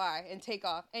then fly and take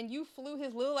off. And you flew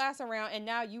his little ass around and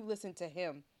now you listen to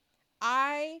him.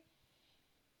 I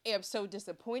am so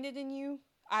disappointed in you.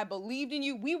 I believed in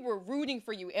you. We were rooting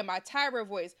for you. In my Tyra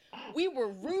voice, we were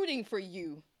rooting for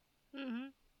you. Mm-hmm.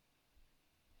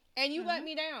 And you let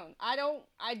me down.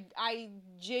 I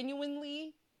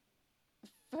genuinely,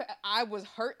 I was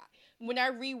hurt. When I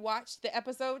rewatched the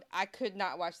episode, I could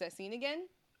not watch that scene again.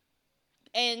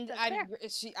 And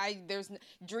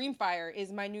Dreamfire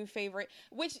is my new favorite,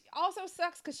 which also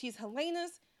sucks because she's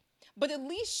Helena's. But at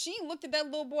least she looked at that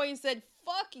little boy and said,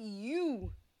 "Fuck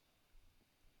you."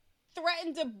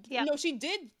 Threatened to, no, she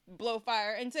did blow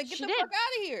fire and said, "Get the fuck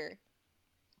out of here."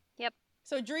 Yep.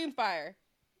 So Dreamfire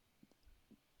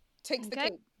takes the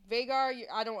cake. Vhagar,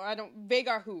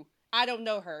 Vhagar who? I don't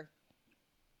know her.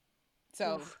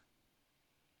 So Oof.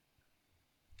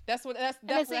 that's what I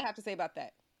have to say about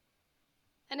that.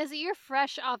 And as you're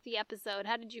fresh off the episode,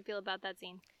 how did you feel about that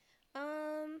scene?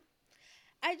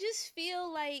 I just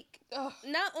feel like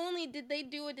not only did they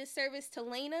do a disservice to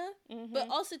Lena, but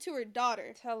also to her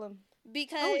daughter. Tell him.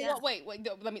 Because wait,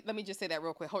 no, let me just say that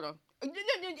real quick. Hold on. No,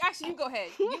 actually, you go ahead.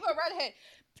 You go right ahead.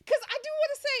 Because I do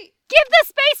want to say, give the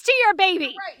space to your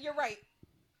baby. You're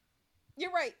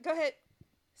right. Go ahead.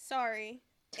 Sorry.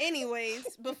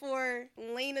 Anyways, before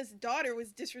Lena's daughter was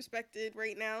disrespected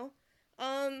right now.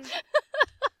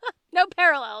 No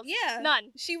parallels. Yeah.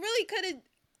 None. She really could have.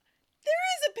 There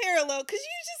is a parallel, because you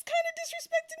just kind of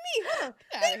disrespected me, huh?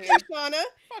 Thank you, Shauna.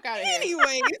 Fuck out of here.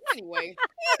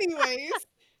 Anyways.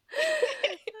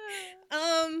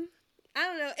 I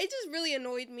don't know. It just really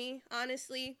annoyed me,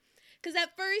 honestly. Because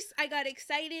at first, I got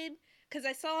excited, because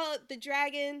I saw the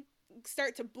dragon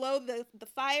start to blow the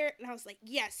fire, and I was like,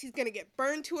 yes, he's going to get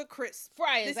burned to a crisp.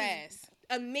 Fry his ass.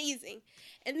 Amazing.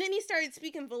 And then he started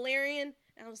speaking Velaryon,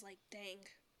 and I was like, dang.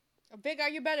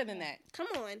 Vhagar, you're better than that. Come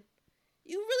on.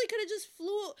 You really could have just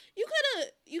flew.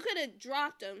 You could have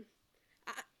dropped him.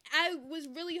 I was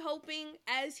really hoping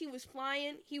as he was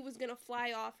flying, he was going to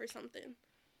fly off or something.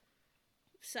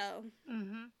 So,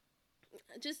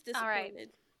 just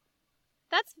disappointed.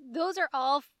 All right. Those are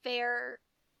all fair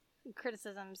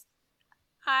criticisms.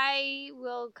 I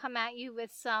will come at you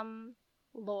with some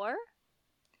lore.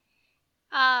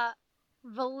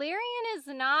 Valyrian is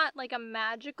not like a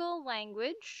magical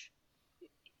language.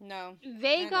 No.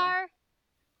 Vhagar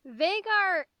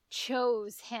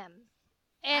chose him.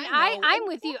 And I'm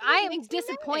with you. I am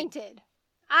disappointed.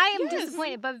 I am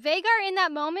disappointed. But Vhagar in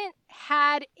that moment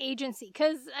had agency.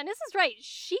 And this is right,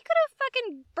 she could have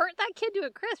fucking burnt that kid to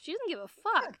a crisp. She doesn't give a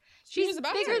fuck. Yeah, she's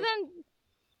bigger than...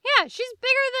 Yeah, she's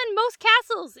bigger than most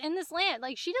castles in this land.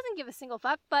 Like, she doesn't give a single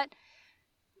fuck. But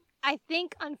I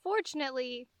think,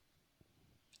 unfortunately,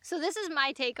 So this is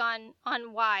my take on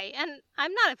why, and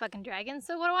I'm not a fucking dragon,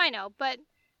 so what do I know? But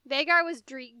Vhagar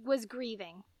was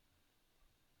grieving.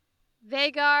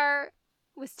 Vhagar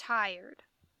was tired.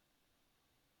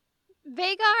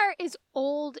 Vhagar is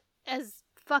old as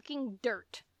fucking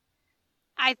dirt.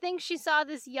 I think she saw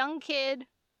this young kid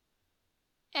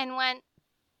and went,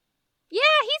 yeah,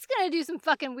 he's gonna do some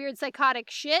fucking weird psychotic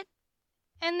shit.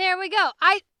 And there we go.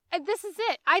 This is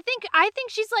it. I think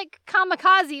she's like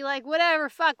kamikaze, like whatever,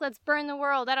 fuck, let's burn the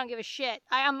world. I don't give a shit.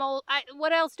 I'm old.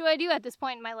 What else do I do at this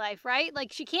point in my life, right?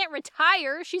 Like, she can't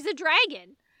retire. She's a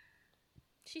dragon.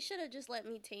 She should have just let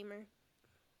me tame her.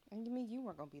 And you mean you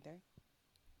weren't gonna be there?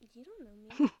 You don't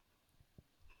know me.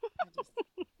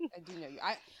 I do know you.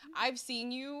 I've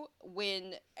seen you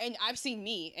and I've seen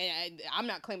me, and I'm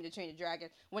not claiming to train a dragon,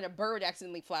 when a bird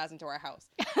accidentally flies into our house.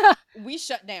 We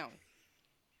shut down.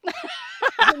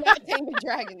 We're not taming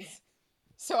dragons.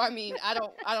 So I mean, I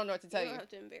don't know what to tell you. You don't have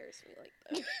to embarrass me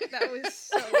like that. That was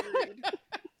so rude.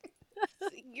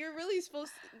 You're really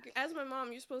supposed to, as my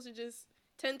mom, you're supposed to just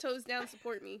 10 toes down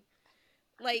support me.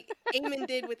 Like Eamon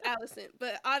did with Allison.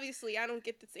 But obviously I don't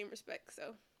get the same respect,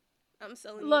 so I'm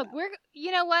selling Look, you out.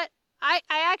 you know what? I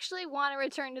actually want to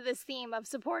return to this theme of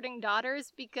supporting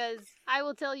daughters, because I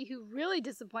will tell you who really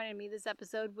disappointed me this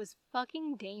episode was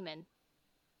fucking Daemon.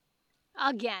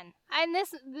 Again. And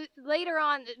later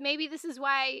on, maybe this is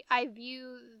why I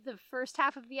view the first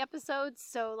half of the episode,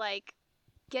 so like,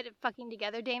 get it fucking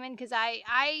together, Daemon, because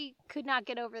I could not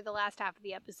get over the last half of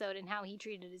the episode and how he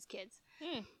treated his kids.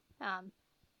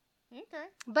 Okay.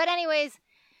 But anyways,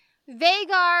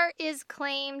 Vhagar is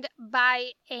claimed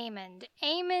by Aemond.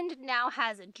 Aemond now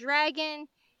has a dragon.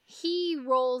 He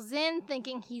rolls in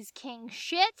thinking he's king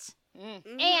shit.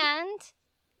 Mm. And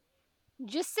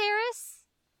Jacaerys,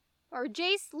 or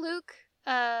Jace, Luke,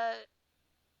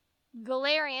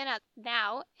 Velaryon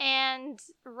now, and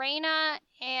Rhaena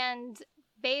and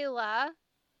Baela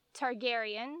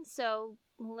Targaryen, so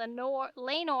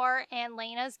Laenor and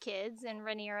Laena's kids, and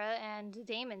Rhaenyra and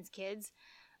Daemon's kids,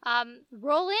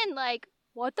 roll in like,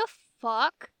 what the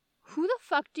fuck? Who the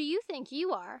fuck do you think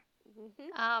you are?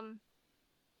 Mm-hmm.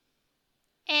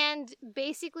 And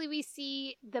basically we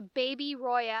see the baby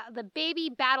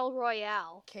battle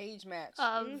royale Cage match.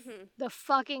 of the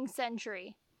fucking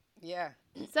century. Yeah.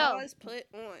 So, Pause, put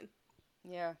on.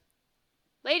 Yeah.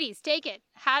 ladies, take it.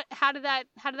 How did that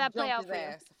play Jumped out his for you?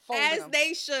 ass. Folded As him.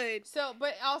 they should. So,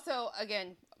 but also,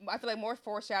 again, I feel like more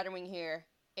foreshadowing here.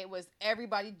 It was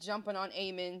everybody jumping on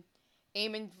Aemon.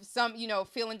 Aemon,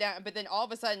 feeling down, but then all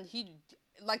of a sudden he,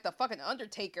 like the fucking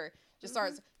Undertaker, just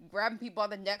starts grabbing people by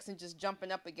the necks and just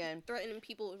jumping up again. Threatening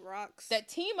people with rocks. That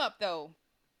team up, though.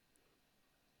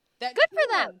 Good for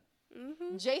them.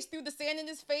 Mm-hmm. Jace threw the sand in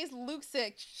his face. Luke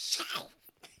said,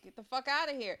 get the fuck out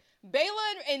of here.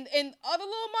 Baela and other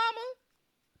little mama,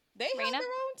 they held Rhaena? their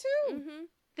own too. Mm-hmm.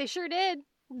 They sure did.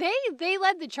 They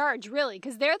led the charge, really,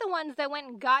 because they're the ones that went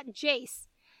and got Jace.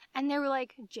 And they were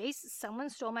like, Jace,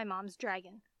 someone stole my mom's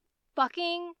dragon.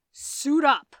 Fucking suit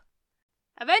up.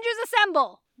 Avengers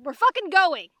assemble. We're fucking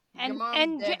going. Your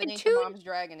mom's dead, but ain't your mom's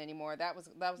dragon anymore. That was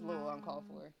a little uncalled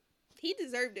for. He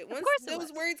deserved it. Once course it those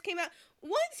was. words came out,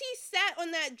 once he sat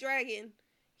on that dragon,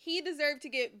 he deserved to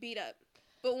get beat up.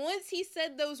 But once he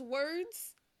said those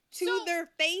words to their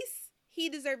face, he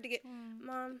deserved to get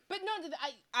mom. But no,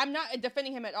 I'm not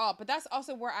defending him at all. But that's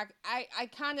also where I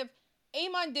kind of,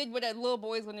 Aemon did what a little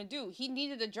boy's gonna do. He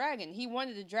needed a dragon. He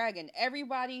wanted a dragon.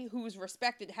 Everybody who's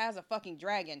respected has a fucking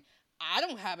dragon. I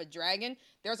don't have a dragon.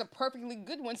 There's a perfectly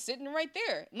good one sitting right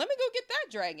there. Let me go get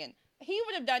that dragon. I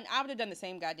would have done the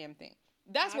same goddamn thing.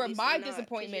 That's Obviously where my not, 'cause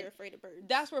disappointment. you're afraid of birds.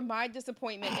 That's where my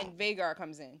disappointment in Vhagar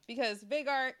comes in, because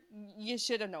Vhagar, you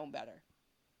should have known better.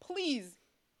 Please,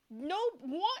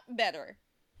 want better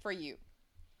for you.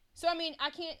 So I mean,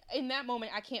 in that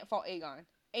moment I can't fault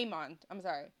Aemon. I'm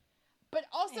sorry, but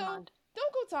also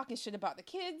don't go talking shit about the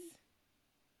kids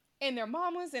and their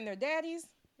mamas and their daddies.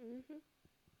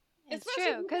 It's Especially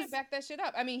true, if you because can't back that shit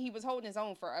up. I mean, he was holding his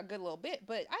own for a good little bit,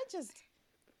 but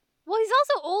well, he's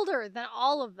also older than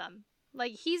all of them.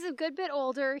 Like, he's a good bit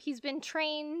older. He's been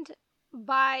trained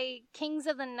by Kings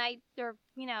of the Night, or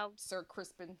Sir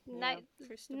Crispin,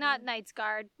 not Knight's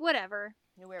Guard, whatever.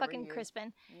 Whoever fucking he is.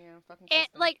 Crispin. Yeah, fucking And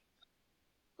Crispin.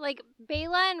 like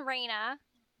Baela and Rhaena,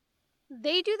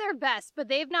 they do their best, but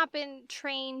they've not been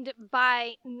trained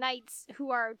by knights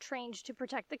who are trained to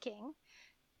protect the king.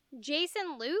 Jace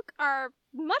and Luke are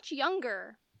much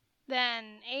younger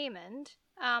than Aemond.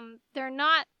 They're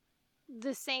not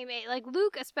the same age. Like,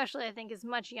 Luke especially, I think, is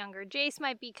much younger. Jace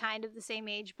might be kind of the same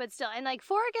age, but still. And, like,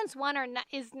 4 against 1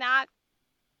 is not,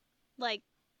 like,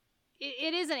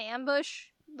 it is an ambush,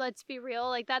 let's be real.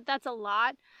 Like, that's a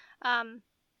lot.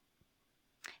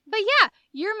 But yeah,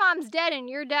 your mom's dead and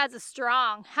your dad's a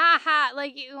strong. Ha ha.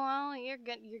 Like, well, you're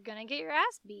gonna get your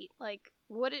ass beat. Like,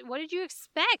 what did you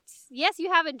expect? Yes,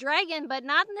 you have a dragon, but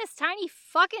not in this tiny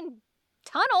fucking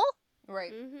tunnel.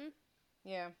 Right. Mm-hmm.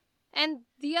 Yeah. And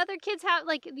the other kids have,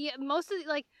 like, most of the,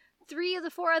 like, 3 of the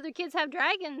 4 other kids have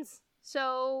dragons.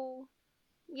 So,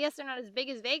 yes, they're not as big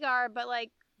as Vhagar, but,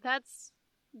 like, that's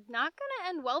not gonna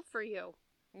end well for you.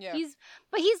 Yeah. He's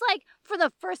like, for the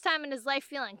first time in his life,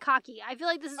 feeling cocky. I feel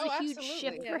like this is a huge absolutely.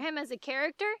 shift for him as a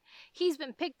character. He's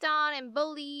been picked on and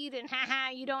bullied and haha,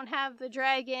 you don't have the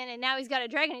dragon, and now he's got a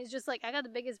dragon. He's just like, I got the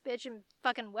biggest bitch in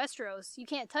fucking Westeros. You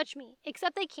can't touch me.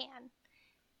 Except they can.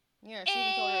 Yeah, she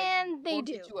even told her, they we'll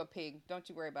do. get you a pig. Don't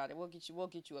you worry about it. We'll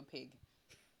get you a pig.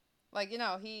 Like, you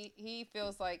know, he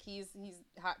feels like he's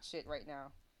hot shit right now.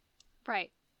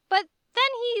 Right. But then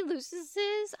he loses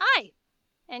his eye.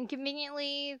 And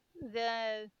conveniently,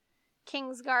 the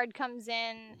King's Guard comes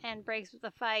in and breaks with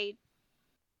the fight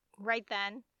right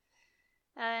then.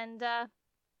 And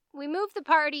we move the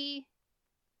party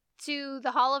to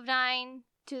the Hall of Nine,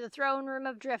 to the throne room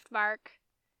of Driftmark.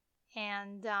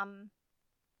 And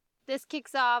this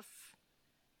kicks off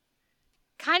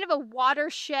kind of a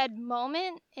watershed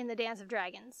moment in the Dance of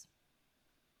Dragons.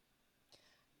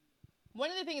 One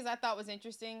of the things I thought was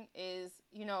interesting is,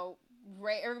 you know,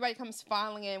 Ray, everybody comes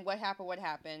filing in what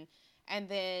happened, and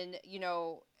then, you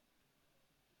know,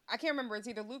 I can't remember, it's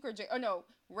either Luke or Jay. Oh no,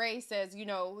 Ray says, you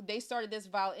know, they started this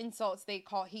vile insults.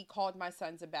 He called my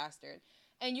sons a bastard,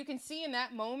 and you can see in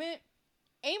that moment,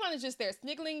 Aemon is just there,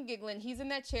 sniggling and giggling. He's in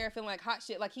that chair feeling like hot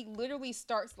shit. Like, he literally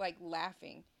starts like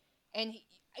laughing, and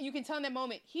you can tell in that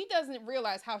moment he doesn't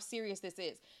realize how serious this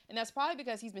is, and that's probably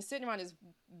because he's been sitting around his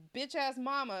bitch ass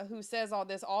mama who says all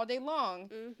this all day long,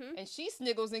 and she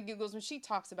sniggles and giggles when she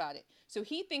talks about it. So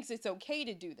he thinks it's okay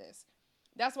to do this.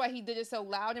 That's why he did it so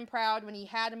loud and proud when he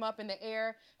had him up in the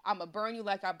air. I'ma burn you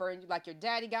like I burned you, like your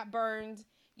daddy got burned.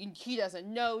 He doesn't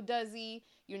know, does he?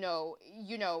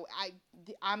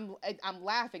 I'm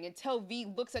laughing until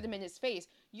V looks at him in his face.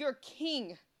 You're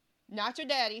king, not your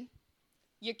daddy.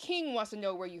 Your king wants to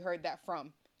know where you heard that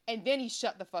from. And then he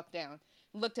shut the fuck down.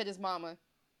 Looked at his mama.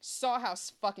 Saw how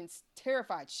fucking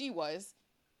terrified she was.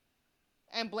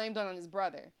 And blamed it on his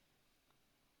brother.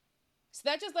 So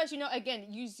that just lets you know, again,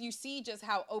 you see just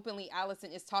how openly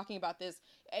Alicent is talking about this.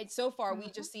 And so far, we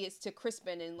just see it's to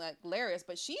Crispin and like Larys.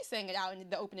 But she's saying it out in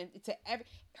the open to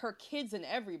her kids and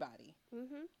everybody.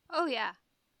 Oh, yeah.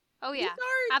 Oh, yeah. These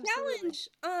are absolutely.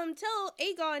 challenge. Tell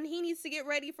Aegon he needs to get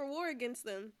ready for war against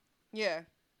them. Yeah.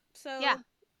 So yeah,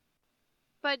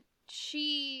 but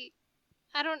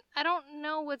I don't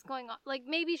know what's going on. Like,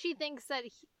 maybe she thinks that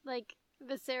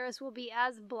Viserys will be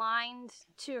as blind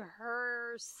to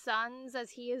her sons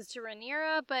as he is to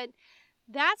Rhaenyra, but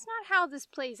that's not how this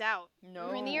plays out. No.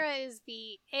 Rhaenyra is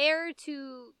the heir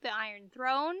to the Iron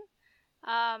Throne.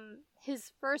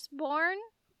 His firstborn.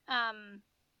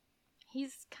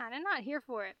 He's kind of not here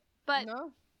for it. But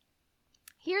no.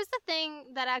 Here's the thing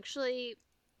that actually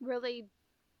really,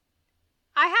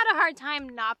 I had a hard time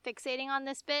not fixating on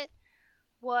this bit,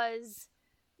 was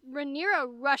Rhaenyra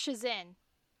rushes in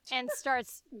and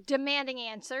starts demanding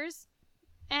answers,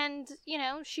 and, you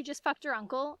know, she just fucked her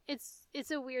uncle. It's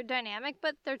a weird dynamic,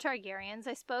 but they're Targaryens,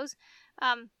 I suppose.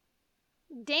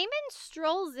 Daemon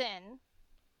strolls in,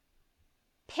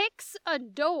 picks a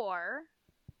door,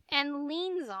 and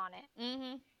leans on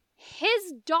it.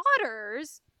 His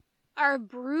daughters are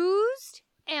bruised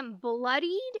and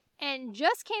bloodied and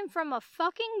just came from a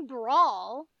fucking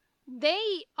brawl.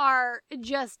 They are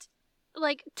just,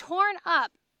 like, torn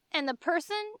up. And the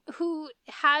person who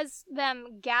has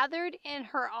them gathered in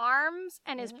her arms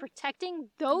and is protecting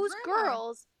those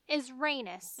girls is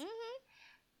Rhaenys.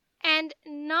 And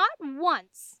not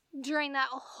once during that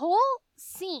whole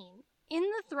scene in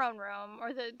the throne room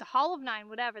or the Hall of Nine,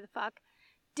 whatever the fuck,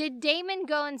 did Daemon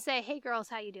go and say, hey girls,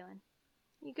 how you doing?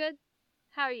 You good?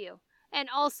 How are you? And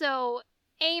also,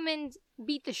 Aemond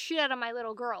beat the shit out of my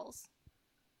little girls,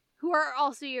 who are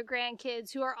also your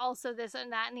grandkids, who are also this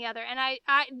and that and the other. And I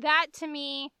that to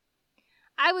me,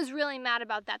 I was really mad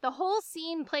about that. The whole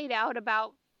scene played out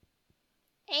about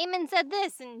Aemond said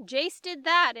this and Jace did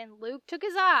that and Luke took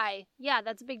his eye. Yeah,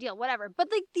 that's a big deal, whatever. But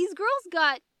like, these girls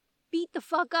got beat the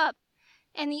fuck up.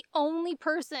 And the only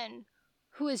person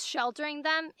who is sheltering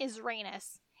them is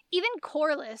Rhaenys. Even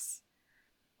Corlys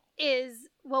is,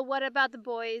 well, what about the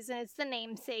boys? And it's the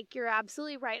namesake. You're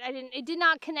absolutely right. It did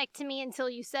not connect to me until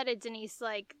you said it, Denise.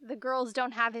 Like, the girls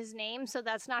don't have his name, so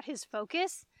that's not his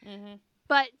focus.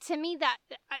 But to me, that,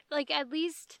 like, at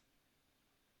least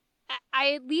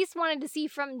I at least wanted to see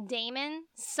from Damon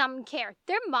some care.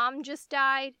 Their mom just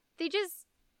died. They just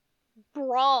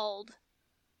brawled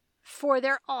for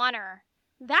their honor.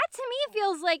 That to me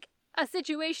feels like a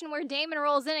situation where Damon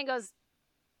rolls in and goes,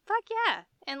 fuck yeah,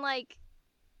 and like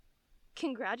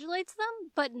congratulates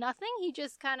them, but nothing. He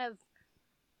just kind of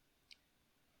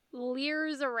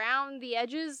leers around the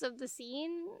edges of the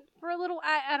scene for a little.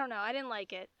 I don't know. I didn't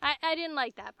like it. I didn't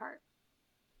like that part.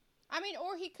 I mean,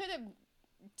 or he could have,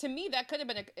 to me, that could have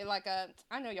been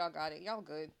I know y'all got it. Y'all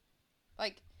good.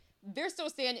 Like, they're still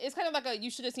standing. It's kind of like a, you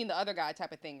should have seen the other guy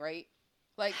type of thing, right?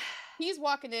 Like, he's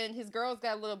walking in, his girl's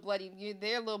got a little bloody,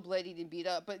 they're a little bloody and beat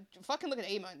up, but fucking look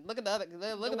at Amon. Look at the other,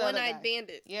 look at the other guy. One-eyed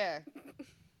bandit. Yeah.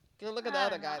 Go look at the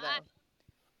other guy, though.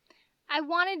 I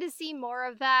wanted to see more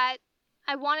of that.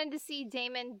 I wanted to see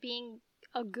Damon being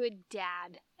a good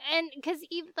dad. And because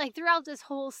even like throughout this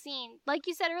whole scene, like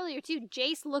you said earlier too,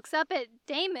 Jace looks up at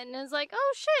Damon and is like,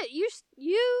 oh shit, you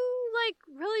like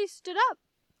really stood up.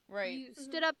 Right. You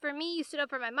stood up for me, you stood up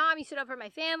for my mom, you stood up for my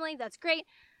family. That's great.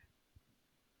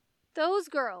 Those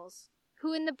girls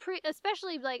who in the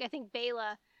especially like I think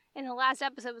Bela in the last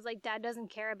episode was like, Dad doesn't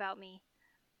care about me.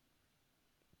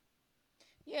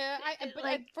 Yeah,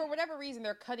 for whatever reason,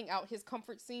 they're cutting out his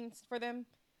comfort scenes for them.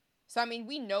 So, I mean,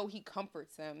 we know he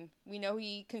comforts them. We know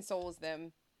he consoles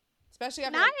them. Especially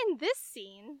after... Not in this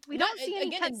scene. We don't see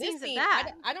any cut scenes of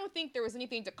that. I don't think there was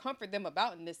anything to comfort them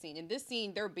about in this scene. In this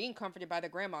scene, they're being comforted by their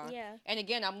grandma. Yeah. And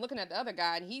again, I'm looking at the other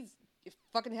guy, and he's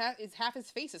fucking half his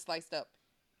face is sliced up.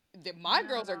 My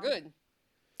girls are good.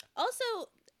 Also,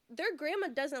 their grandma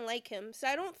doesn't like him, so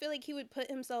I don't feel like he would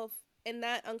put himself in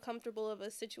that uncomfortable of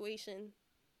a situation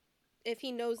if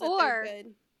he knows that they're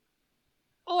good.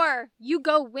 Or you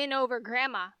go win over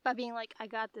grandma by being like, I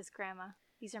got this, grandma.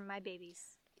 These are my babies.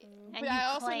 And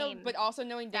also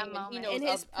knowing Damon, he knows in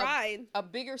his pride, a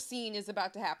bigger scene is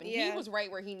about to happen. Yeah. He was right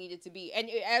where he needed to be. And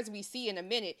as we see in a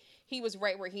minute, he was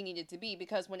right where he needed to be,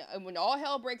 because when all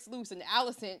hell breaks loose and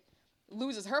Alicent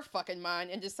loses her fucking mind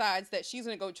and decides that she's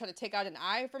going to go try to take out an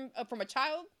eye from a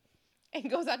child and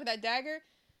goes after that dagger,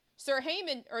 Sir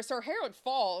Harold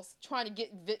falls trying to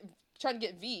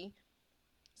get V.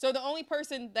 So the only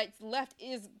person that's left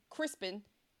is Crispin,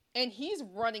 and he's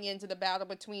running into the battle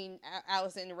between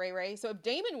Alicent and Ray Ray. So if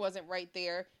Damon wasn't right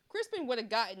there, Crispin would have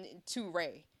gotten to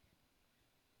Ray.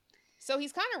 So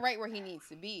he's kind of right where he needs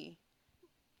to be.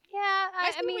 Yeah,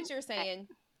 I see what you're saying.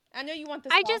 I know you want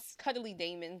this cuddly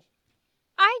Damon.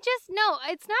 No,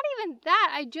 it's not even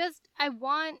that. I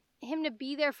want him to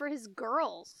be there for his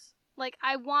girls. Like,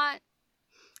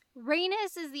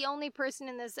 Rhaenys is the only person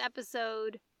in this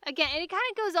episode. Again, and it kind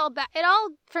of goes all back. It all,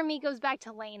 for me, goes back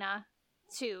to Laena,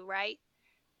 too, right?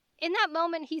 In that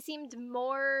moment, he seemed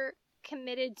more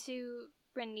committed to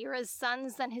Rhaenyra's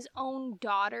sons than his own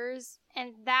daughters,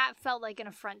 and that felt like an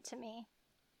affront to me.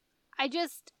 I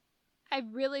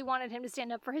really wanted him to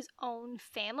stand up for his own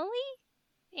family,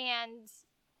 and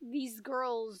these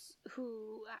girls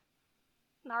who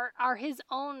are his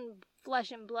own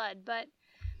flesh and blood, but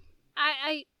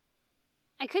I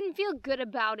couldn't feel good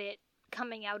about it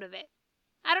coming out of it.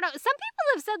 I don't know. Some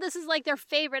people have said this is like their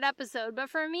favorite episode, but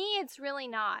for me, it's really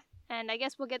not. And I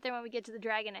guess we'll get there when we get to the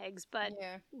dragon eggs, but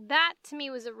that to me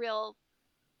was a real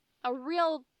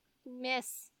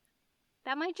miss.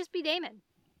 That might just be Damon.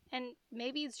 And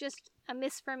maybe it's just a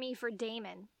miss for me for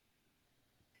Damon.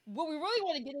 What we really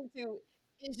want to get into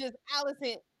is just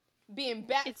Alicent being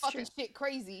shit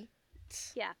crazy.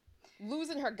 Yeah.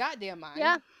 Losing her goddamn mind.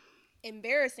 Yeah.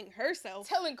 Embarrassing herself.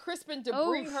 Telling Crispin to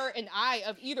bring her an eye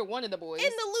of either one of the boys.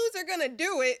 And the loser gonna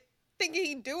do it, thinking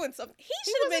he's doing something. He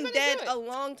should have been dead a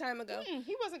long time ago.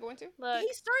 He wasn't going to. Look.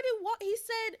 He started he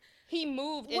said... He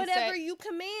moved and whatever said, you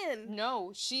command.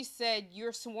 No, she said,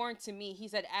 you're sworn to me. He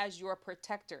said, as your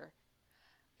protector.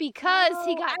 Because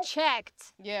he got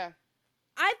checked. Yeah.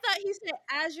 I thought he said,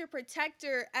 as your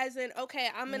protector, as in, okay,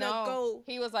 I'm going to go.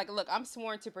 He was like, look, I'm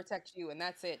sworn to protect you, and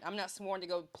that's it. I'm not sworn to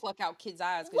go pluck out kids'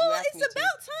 eyes. Well, it's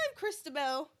about time,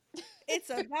 Christabel. It's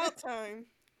about time.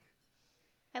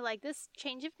 I like this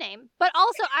change of name. But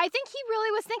also, I think he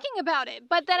really was thinking about it.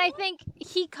 But then I think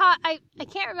he caught... I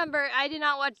can't remember. I did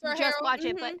not watch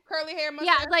it, but... Curly hair,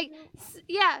 mustache.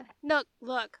 Yeah,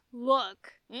 Look.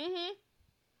 Mm-hmm.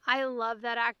 I love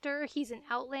that actor. He's in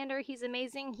Outlander. He's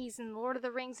amazing. He's in Lord of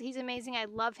the Rings. He's amazing. I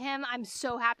love him. I'm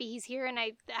so happy he's here. And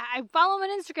I follow him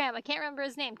on Instagram. I can't remember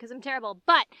his name because I'm terrible.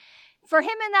 But for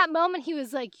him in that moment, he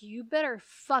was like, you better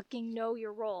fucking know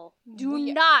your role. Do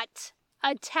not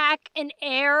attack an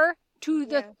heir to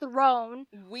the throne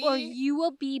or you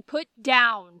will be put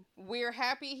down. We're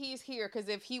happy he's here because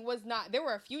if he was not, there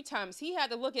were a few times he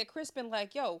had to look at Crispin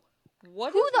like, yo,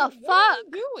 What Who is the what are fuck?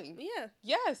 you doing? Yeah.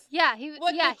 Yes. Yeah, he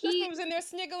was in there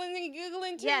sniggling and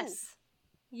giggling too.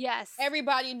 Yes.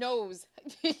 Everybody knows.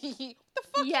 What the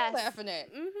fuck Yes. you laughing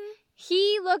at? Mm-hmm.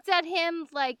 He looked at him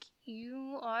like,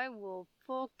 I will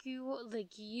fuck you, like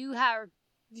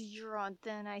you're on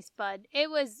thin ice, bud. It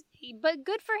was, but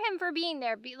good for him for being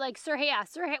there. Like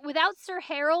without Sir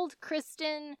Harold,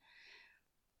 Kristenowith,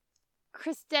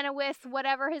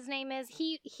 whatever his name is,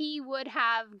 he would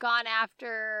have gone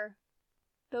after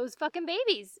those fucking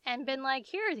babies and been like,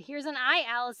 here's an eye,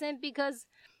 Allison, because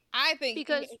he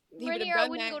Rhaenyra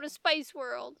wouldn't go to Spice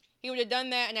World. He would have done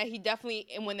that, and that he definitely,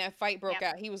 and when that fight broke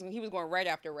out, he was going right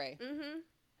after Rey. Mm-hmm.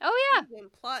 Oh yeah, he's been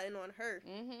plotting on her.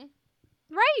 Mm-hmm.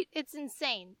 Right, it's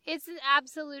insane. It's an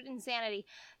absolute insanity.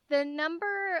 The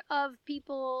number of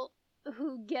people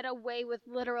who get away with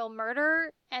literal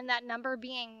murder, and that number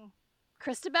being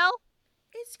Christabel,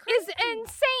 is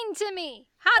insane to me.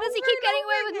 How does he keep getting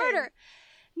away with again. murder?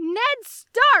 Ned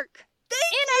Stark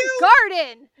Thank you. a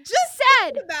garden Just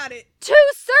said about it to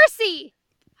Cersei,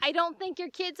 I don't think your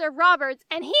kids are Roberts,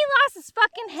 and he lost his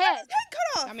fucking head.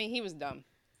 cut off. I mean, he was dumb.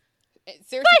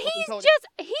 Cersei But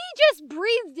he just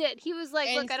breathed it. He was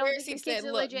like, look, I don't think your kids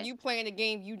are legit. You playing a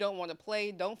game you don't want to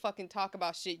play. Don't fucking talk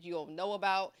about shit you don't know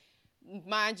about.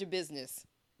 Mind your business.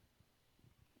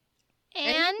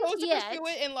 And he chose to yet, pursue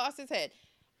it and lost his head.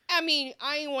 I mean,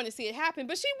 I didn't want to see it happen,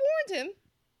 but she warned him.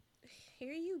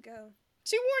 Here you go.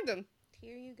 She warned him.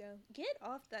 Here you go. Get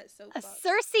off that a soapbox.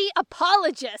 Cersei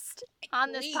apologist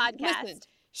on this Please, podcast. Listen,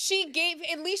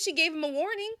 at least she gave him a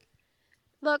warning.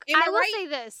 Look, Am I I will right? say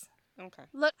this. Okay.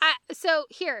 Look,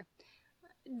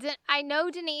 I know,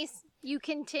 Denise, you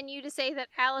continue to say that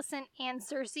Alicent and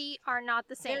Cersei are not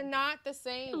the same. They're not the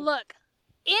same. Look,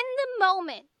 in the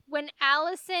moment when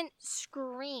Alicent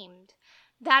screamed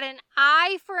that an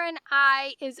eye for an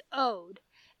eye is owed,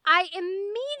 I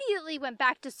immediately went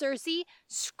back to Cersei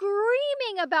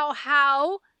screaming about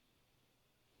how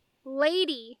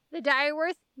Lady, the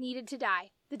direwolf, needed to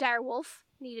die. The direwolf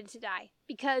needed to die.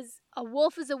 Because a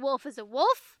wolf is a wolf is a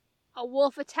wolf. A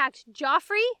wolf attacked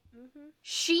Joffrey. Mm-hmm.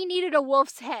 She needed a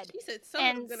wolf's head. She said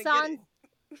someone's gonna get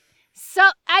it. So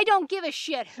I don't give a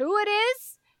shit who it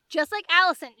is. Just like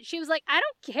Alicent, she was like, I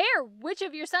don't care which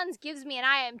of your sons gives me an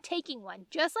eye, I'm taking one.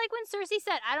 Just like when Cersei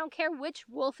said, I don't care which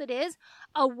wolf it is,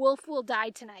 a wolf will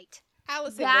die tonight.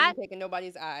 Alicent wasn't taking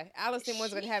nobody's eye. Alicent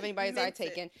wasn't going to have anybody's eye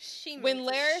taken. When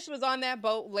Larys was on that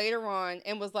boat later on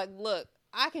and was like, look,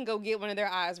 I can go get one of their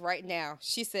eyes right now.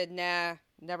 She said, nah,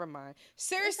 never mind.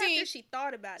 Cersei, after she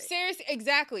thought about it. Cersei,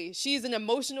 exactly. She's an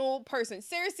emotional person.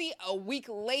 Cersei, a week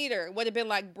later, would have been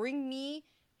like, bring me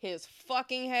his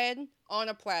fucking head on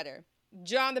a platter.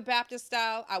 John the Baptist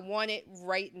style, I want it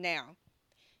right now.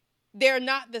 They're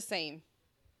not the same.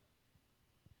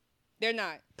 They're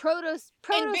not.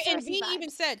 And he even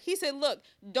said, look,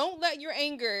 don't let your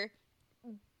anger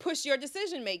push your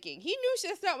decision making. He knew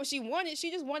that's not what she wanted. She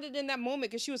just wanted it in that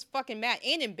moment because she was fucking mad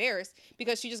and embarrassed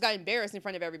because she just got embarrassed in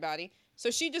front of everybody.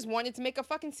 So she just wanted to make a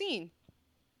fucking scene.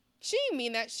 She didn't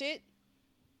mean that shit.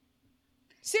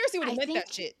 Seriously would have meant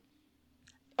that shit.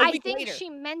 I think she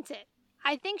meant it.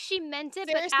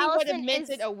 Cersei but Alicent would have meant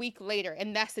it a week later,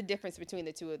 and that's the difference between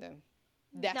the two of them.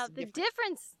 The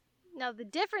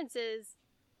difference is,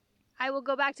 I will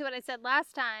go back to what I said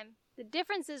last time. The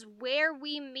difference is where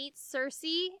we meet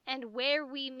Cersei and where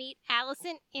we meet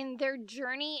Alicent in their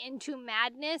journey into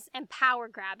madness and power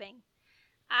grabbing.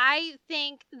 I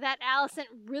think that Alicent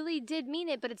really did mean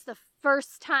it, but it's the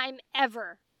first time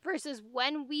ever. Versus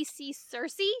when we see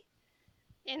Cersei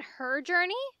in her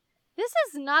journey, this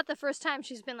is not the first time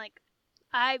she's been like,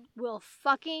 I will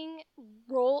fucking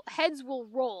roll, heads will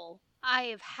roll. I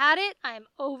have had it, I'm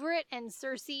over it, and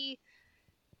Cersei,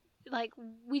 like,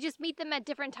 we just meet them at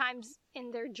different times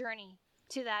in their journey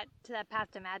to that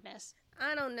path to madness.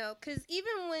 I don't know, because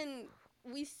even when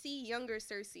we see younger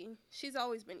Cersei, she's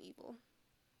always been evil.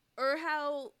 Or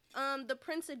how the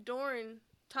Prince of Dorne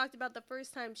talked about the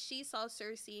first time she saw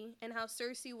Cersei, and how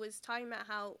Cersei was talking about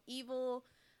how evil,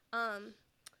 I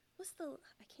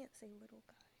can't say little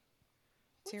guy.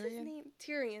 What's Tyrion? his name?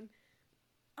 Tyrion.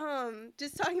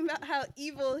 Just talking about how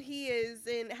evil he is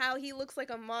and how he looks like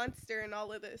a monster and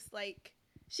all of this. Like,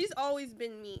 she's always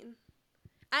been mean.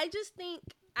 I just think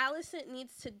Alicent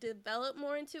needs to develop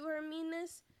more into her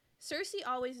meanness. Cersei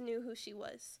always knew who she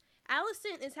was.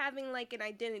 Alicent is having, like, an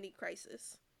identity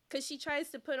crisis. Because she tries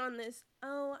to put on this,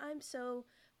 oh, I'm so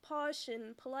posh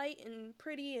and polite and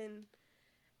pretty, and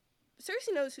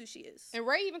Cersei knows who she is. And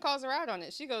Rey even calls her out on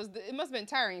it. She goes, it must have been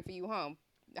tiring for you, huh?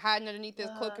 Hiding underneath this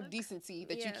cloak of decency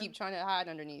that you keep trying to hide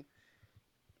underneath.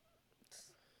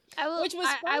 Which was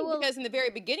funny because in the very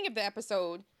beginning of the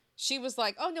episode, she was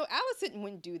like, oh no, Allison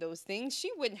wouldn't do those things. She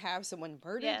wouldn't have someone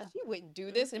murdered. Yeah. She wouldn't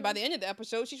do this. And by the end of the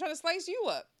episode, she's trying to slice you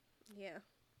up. Yeah.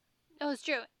 It was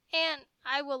true. And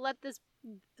I will let the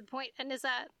point end is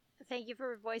that, thank you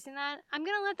for voicing that. I'm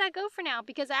going to let that go for now,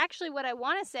 because actually what I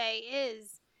want to say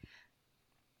is,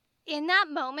 in that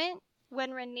moment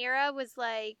when Rhaenyra was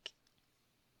like,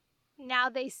 now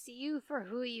they see you for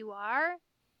who you are,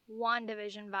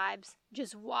 WandaVision vibes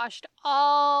just washed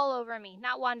all over me.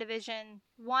 Not WandaVision,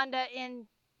 Wanda in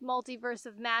Multiverse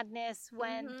of Madness,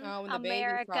 when Oh, when the baby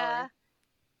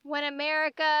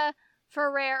America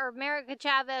Ferrer, or America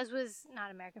Chavez was,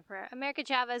 not America Ferrer, America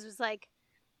Chavez was like,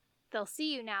 they'll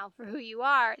see you now for who you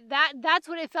are. That's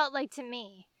what it felt like to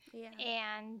me. Yeah.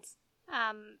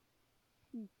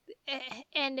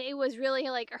 And it was really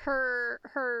like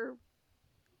her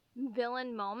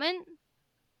villain moment.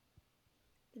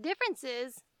 The difference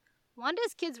is,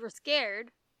 Wanda's kids were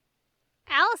scared.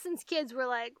 Allison's kids were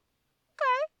like,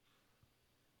 okay,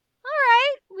 all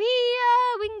right,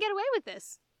 we can get away with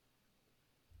this.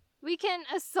 We can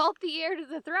assault the heir to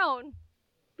the throne.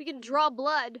 We can draw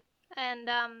blood, and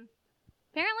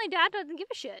apparently Dad doesn't give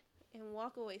a shit. And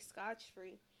walk away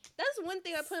scotch-free. That's one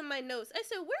thing I put in my notes. I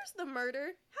said, "Where's the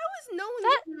murder? How is no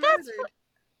one getting murdered?"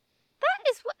 That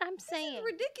is what I'm saying. This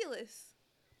is ridiculous.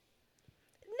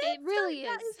 It really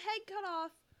got is. his head cut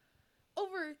off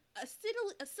over a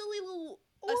silly little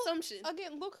assumption.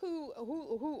 Again, look who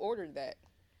ordered that.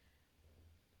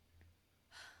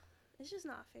 It's just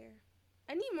not fair.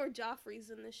 I need more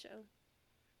Joffreys in this show.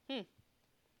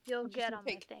 You'll get them, I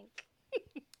think. think.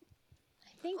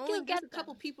 I think Only you'll get a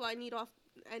couple people I need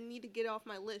to get off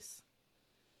my list,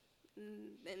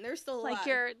 and they're still alive.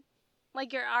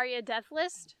 Like your Arya death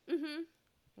list. Mm-hmm.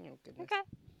 Oh goodness. Okay.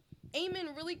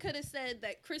 Aemon really could have said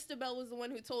that Christabel was the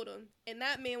one who told him, and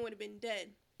that man would have been dead.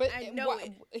 But I know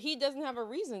it. He doesn't have a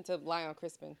reason to lie on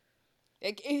Crispin.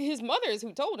 His mother is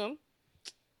who told him.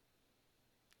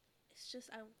 It's just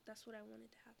that's what I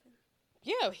wanted to happen.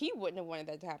 Yeah, he wouldn't have wanted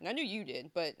that to happen. I knew you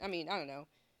did, but I mean, I don't know.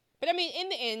 But I mean, in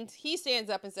the end, he stands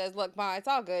up and says, "Look, Ma, it's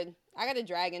all good. I got a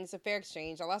dragon. It's a fair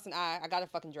exchange. I lost an eye. I got a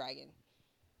fucking dragon.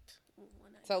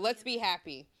 So let's be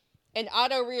happy." And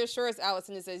Otto reassures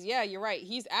Allison and says, "Yeah, you're right.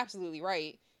 He's absolutely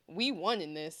right. We won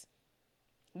in this.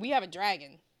 We have a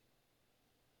dragon.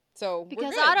 So because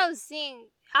we're good."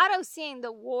 Otto's seeing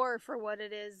the war for what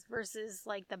it is versus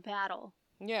like the battle.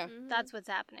 Yeah, That's what's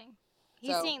happening.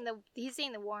 He's seeing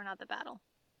the war, not the battle.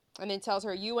 And then tells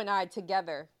her, "You and I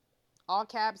together, all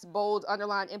caps, bold,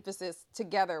 underline, emphasis,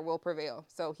 together will prevail."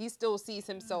 So he still sees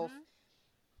himself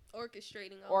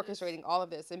orchestrating all of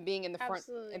this and being in the front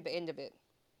Absolutely. at the end of it.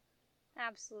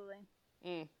 Absolutely.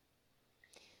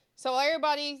 So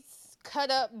everybody's cut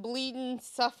up, bleeding,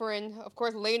 suffering. Of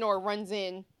course, Laenor runs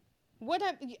in.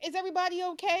 Is everybody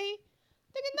okay?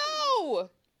 Nigga, no!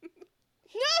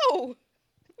 No!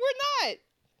 We're not!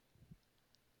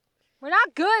 We're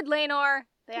not good, Laenor.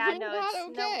 Yeah, We're no, not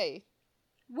it's okay.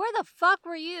 no. Where the fuck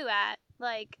were you at?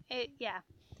 Like, yeah.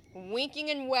 Winking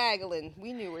and waggling.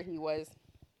 We knew where he was.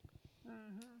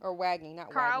 Or wagging,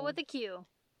 not Carl waggling. with a Q.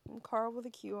 Carl with a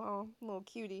Q. Oh, little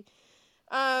cutie.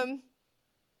 Yeah,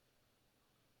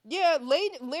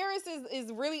 Larys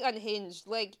is really unhinged.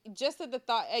 Like, just at the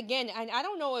thought, again, and I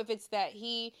don't know if it's that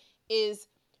he is,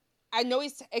 I know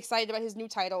he's excited about his new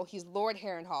title. He's Lord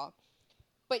Harrenhal.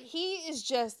 But he is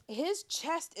just, his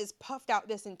chest is puffed out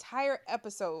this entire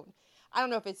episode. I don't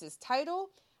know if it's his title.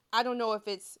 I don't know if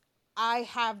it's, I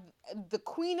have the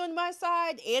queen on my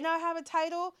side and I have a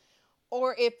title.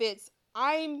 Or if it's,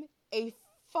 I'm a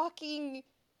fucking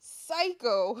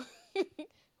psycho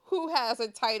who has a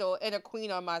title and a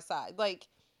queen on my side. Like,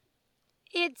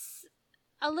 It's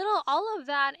a little all of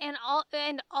that, and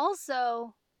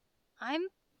also, I'm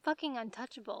fucking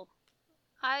untouchable.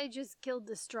 I just killed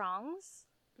the Strongs,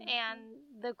 and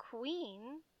the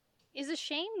queen is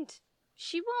ashamed.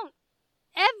 She won't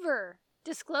ever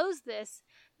disclose this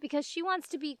because she wants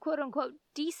to be quote unquote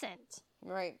decent.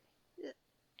 right.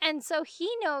 And so he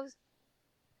knows,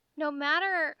 no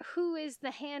matter who is the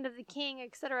hand of the king,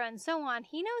 etc., and so on,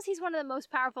 he knows he's one of the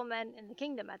most powerful men in the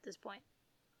kingdom at this point.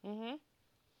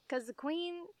 Because the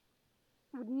queen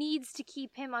needs to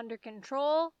keep him under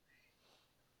control,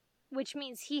 which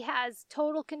means he has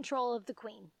total control of the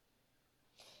queen.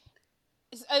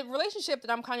 It's a relationship that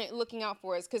I'm kind of looking out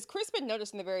for is because Crispin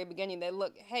noticed in the very beginning that,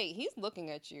 look, hey, he's looking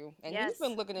at you. And he's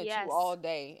been looking at you all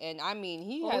day. And I mean,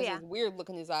 he has this weird look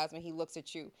in his eyes when he looks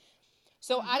at you.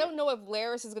 So I don't know if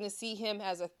Larys is going to see him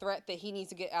as a threat that he needs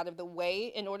to get out of the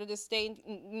way in order to stay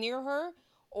near her.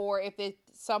 Or if it's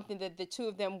something that the two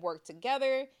of them work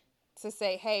together to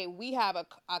say, hey, we have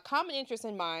a common interest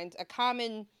in mind, a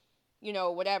common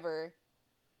whatever,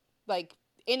 like,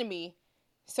 enemy.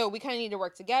 So we kind of need to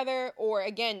work together. Or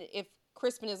again, if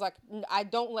Crispin is like, I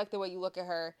don't like the way you look at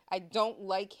her, I don't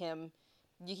like him,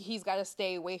 he's got to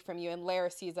stay away from you. And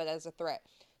Lara sees that as a threat.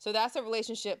 So that's a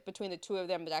relationship between the two of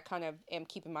them that I kind of am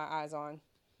keeping my eyes on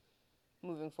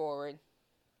moving forward.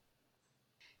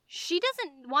 She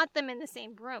doesn't want them in the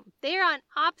same room. They're on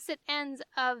opposite ends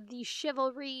of the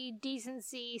chivalry,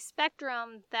 decency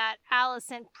spectrum that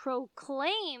Alicent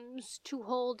proclaims to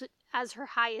hold as her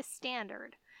highest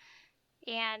standard.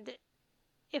 And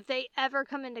if they ever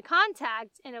come into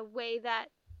contact in a way that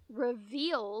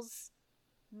reveals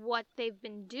what they've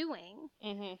been doing,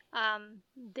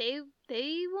 they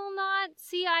will not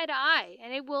see eye to eye,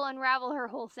 and it will unravel her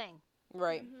whole thing.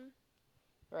 Right.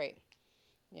 Right.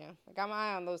 Yeah, I got my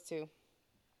eye on those two.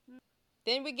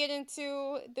 Then we get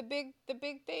into the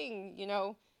big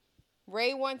thing,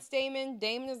 Rey wants Daemon.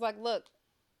 Daemon is like, look,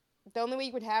 the only way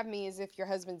you would have me is if your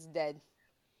husband's dead.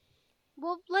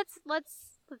 Well, let's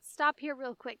stop here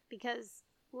real quick, because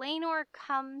Laenor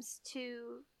comes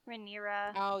to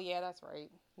Rhaenyra. Oh yeah, that's right.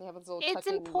 They have a little. It's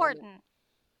important.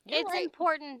 It's right.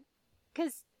 important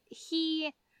because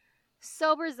he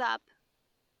sobers up.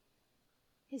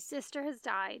 His sister has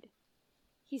died.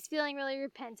 He's feeling really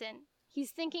repentant.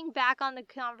 He's thinking back on the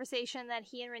conversation that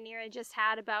he and Rhaenyra just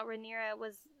had about Rhaenyra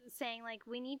was saying, like,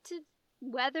 we need to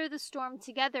weather the storm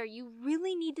together. You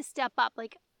really need to step up.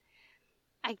 Like,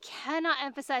 I cannot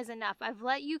emphasize enough. I've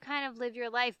let you kind of live your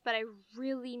life, but I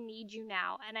really need you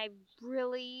now. And I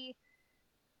really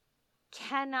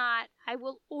cannot. I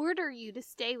will order you to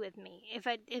stay with me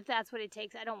if that's what it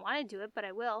takes. I don't want to do it, but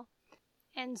I will.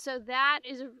 And so that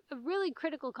is a really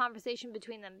critical conversation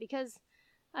between them, because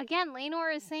again,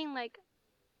 Laenor is saying, like,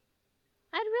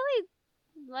 I'd really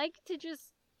like to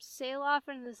just sail off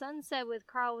into the sunset with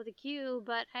Carl with a Q,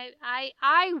 but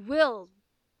I will,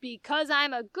 because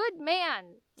I'm a good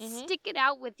man, stick it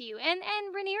out with you. And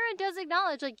Rhaenyra does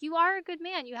acknowledge, like, you are a good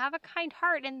man, you have a kind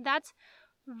heart, and that's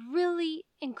really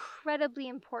incredibly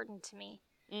important to me.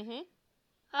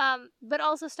 But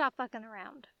also stop fucking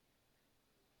around.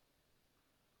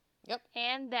 Yep.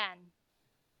 And then,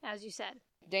 as you said,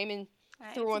 Daemon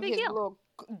threw on his little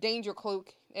danger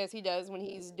cloak, as he does when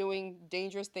he's doing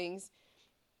dangerous things.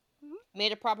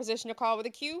 Made a proposition to Carl with a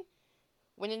Q.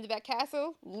 Went into that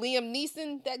castle. Liam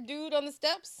Neeson, that dude on the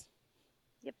steps.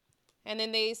 Yep. And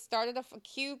then they started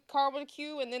Carl with a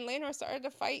Q, and then Laenor started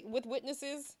a fight with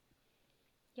witnesses.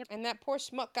 Yep. And that poor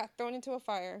schmuck got thrown into a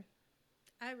fire.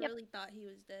 I really thought he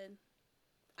was dead.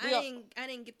 I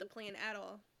didn't get the plan at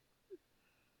all.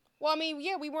 Well, I mean,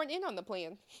 yeah, we weren't in on the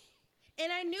plan.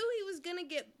 And I knew he was gonna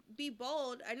be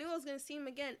bald. I knew I was gonna see him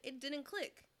again. It didn't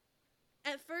click.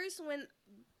 At first, when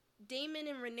Daemon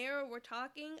and Rhaenyra were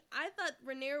talking, I thought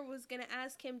Rhaenyra was gonna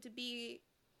ask him to be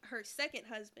her second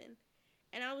husband,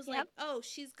 and I was like, oh,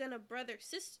 she's gonna brother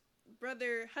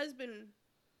husband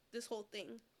this whole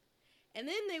thing. And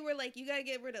then they were like, you gotta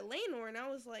get rid of Laenor, and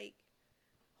I was like,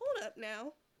 hold up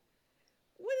now,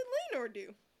 what did Laenor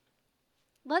do?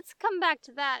 Let's come back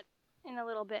to that in a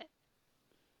little bit.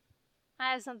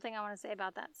 I have something I want to say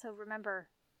about that. So remember,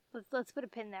 let's put a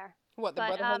pin there. What, the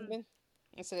brother husband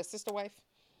instead of sister wife?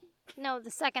 No, the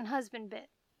second husband bit.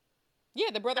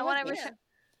 Yeah, the brother husband.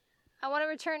 I want to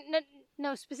return.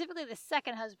 No, specifically the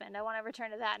second husband. I want to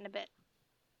return to that in a bit.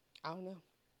 I don't know.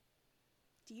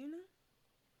 Do you know?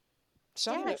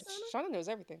 Shauna knows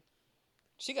everything.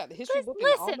 She got the history book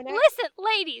and the almanac. Listen,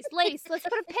 ladies, let's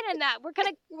put a pin in that.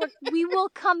 We will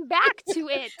come back to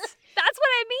it. That's what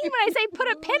I mean when I say put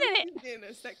a pin in it. Getting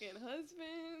a second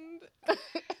husband.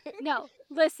 No,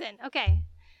 listen, okay.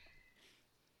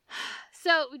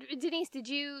 So, Denise, did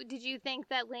you think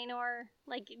that Laenor,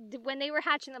 like, when they were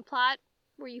hatching the plot,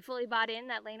 were you fully bought in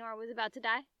that Laenor was about to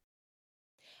die?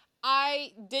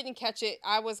 I didn't catch it.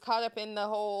 I was caught up in the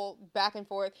whole back and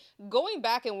forth. Going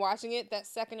back and watching it that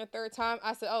second or third time,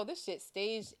 I said, oh, this shit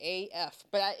staged AF.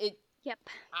 But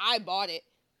I bought it.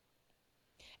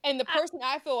 And the person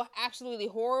I feel absolutely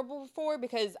horrible for,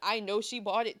 because I know she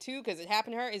bought it too, because it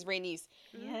happened to her, is Rhaenys.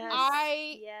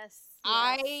 Yes.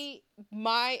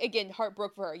 Again, heart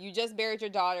broke for her. You just buried your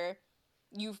daughter.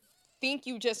 You think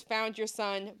you just found your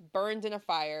son burned in a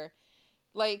fire.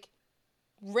 Like,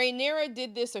 Rhaenyra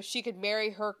did this so she could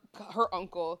marry her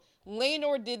uncle.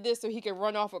 Laenor did this so he could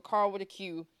run off with Carl with a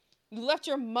Q. You left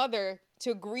your mother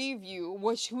to grieve you,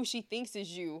 who she thinks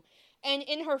is you. And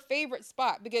in her favorite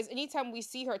spot, because anytime we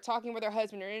see her talking with her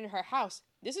husband or in her house,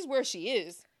 this is where she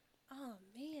is. Oh,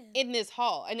 man. In this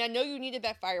hall. And I know you needed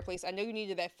that fireplace. I know you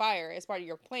needed that fire as part of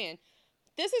your plan.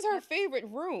 This is her favorite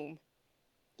room.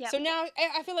 So now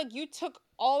I feel like you took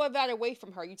all of that away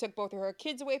from her. You took both of her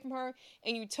kids away from her,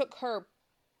 and you took her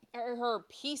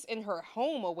peace in her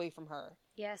home away from her.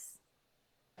 Yes.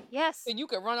 Yes. So you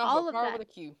could run off all a car of that. with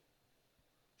a Q.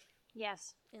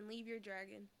 Yes. And leave your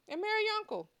dragon. And marry your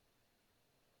uncle.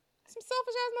 Some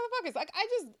selfish ass motherfuckers. Like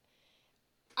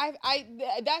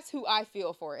that's who I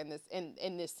feel for in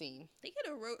this scene. They could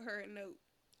have wrote her a note.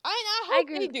 I hope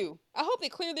they do. I hope they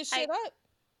clear this shit up.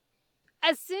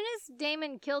 As soon as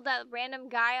Damon killed that random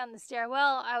guy on the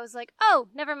stairwell, I was like, oh,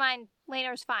 never mind.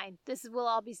 Laenor's fine. This will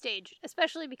all be staged.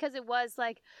 Especially because it was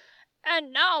like,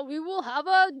 and now we will have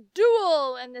a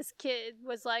duel. And this kid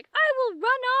was like, I will run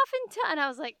off and I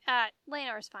was like,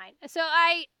 Laenor's fine. So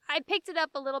I picked it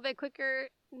up a little bit quicker.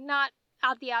 Not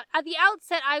at the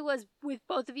outset, I was with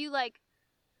both of you like,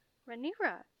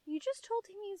 Rhaenyra, you just told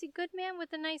him he's a good man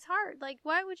with a nice heart. Like,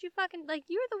 why would you fucking, like,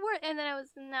 you're the worst. And then I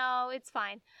was, no, it's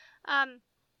fine.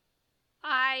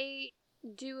 I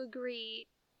do agree.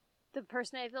 The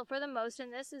person I feel for the most in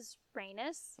this is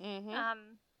Rhaenys.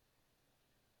 Mm-hmm.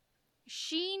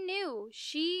 She knew.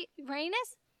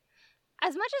 Rhaenys,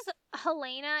 as much as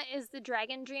Helena is the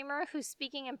dragon dreamer who's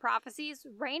speaking in prophecies,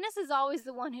 Rhaenys is always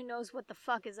the one who knows what the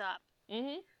fuck is up.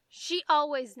 Mm-hmm. She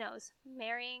always knows.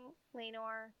 Marrying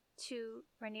Laenor to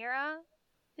Rhaenyra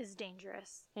is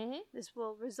dangerous. Mm-hmm. This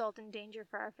will result in danger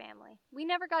for our family. We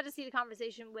never got to see the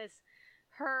conversation with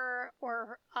her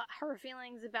or her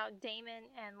feelings about Daemon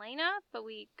and Laena, but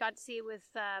we got to see it with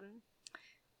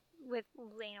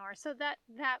Laenor. So that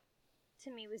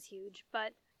to me was huge.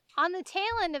 But on the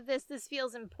tail end of this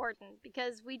feels important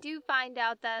because we do find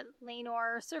out that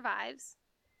Laenor survives.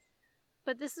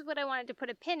 But this is what I wanted to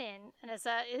put a pin in,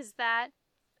 Anissa, is that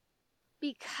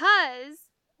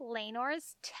because Laenor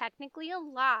is technically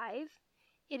alive,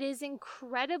 it is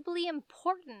incredibly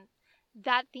important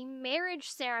that the marriage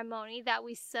ceremony that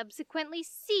we subsequently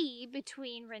see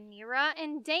between Rhaenyra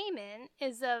and Daemon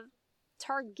is a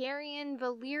Targaryen,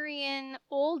 Valyrian,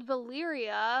 old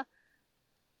Valyria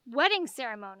wedding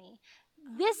ceremony.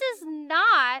 This is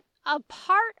not a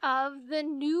part of the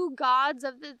new gods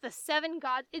of the seven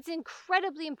gods. It's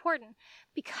incredibly important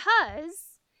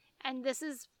because, and this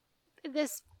is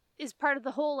part of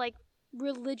the whole like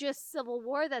religious civil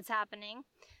war that's happening.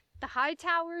 The High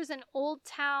Towers and Old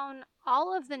Town,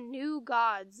 all of the new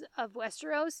gods of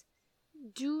Westeros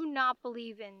do not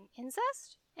believe in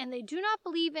incest, and they do not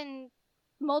believe in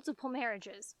multiple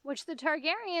marriages, which the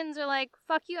Targaryens are like,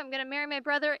 fuck you, I'm going to marry my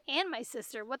brother and my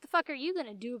sister. What the fuck are you going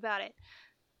to do about it?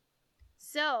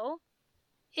 So,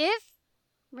 if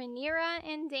Rhaenyra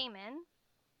and Daemon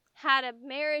had a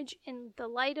marriage in the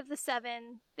light of the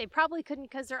seven, they probably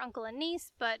couldn't because they're uncle and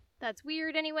niece, but that's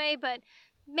weird anyway, but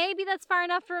maybe that's far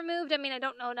enough removed. I mean, I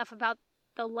don't know enough about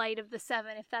the light of the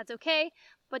seven, if that's okay.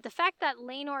 But the fact that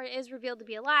Laenor is revealed to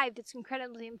be alive, it's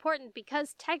incredibly important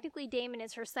because technically Daemon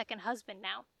is her second husband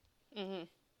now. Mm-hmm.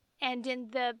 And in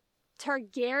the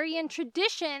Targaryen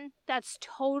tradition, that's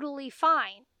totally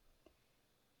fine.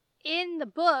 In the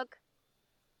book,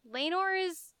 Laenor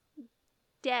is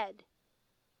dead.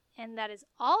 And that is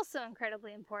also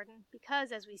incredibly important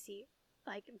because, as we see,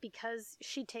 because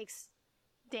she takes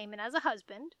Daemon as a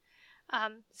husband.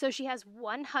 So she has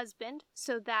one husband,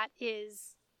 so that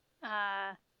is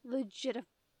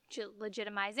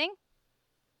legitimizing.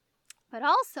 But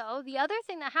also, the other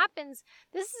thing that happens,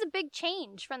 this is a big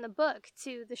change from the book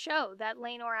to the show, that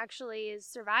Laenor actually is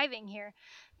surviving here.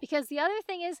 Because the other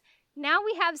thing is, now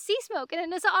we have Sea Smoke, and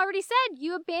Anissa already said,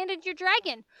 you abandoned your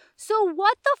dragon. So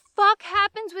what the fuck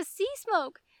happens with Sea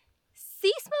Smoke?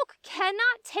 Sea Smoke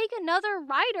cannot take another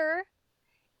rider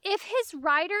if his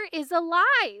rider is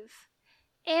alive.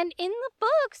 And in the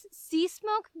books, Sea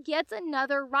Smoke gets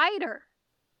another rider.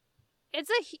 It's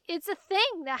a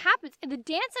thing that happens. In the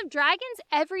Dance of Dragons,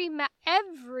 every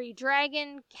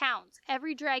dragon counts.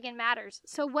 Every dragon matters.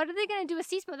 So what are they going to do with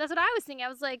Sea Smoke? That's what I was thinking. I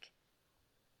was like,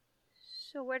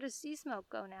 so where does Sea Smoke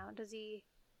go now?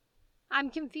 I'm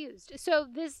confused. So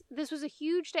this was a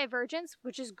huge divergence,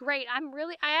 which is great. I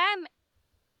am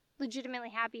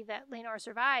legitimately happy that Laenor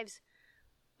survives,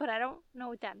 but I don't know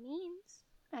what that means.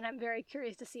 And I'm very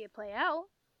curious to see it play out.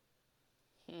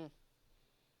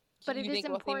 But it is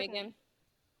important.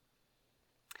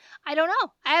 I don't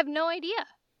know. I have no idea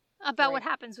about what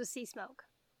happens with Sea Smoke.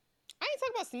 I ain't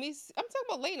talking about Smeese. I'm talking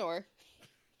about Laenor.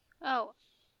 Oh.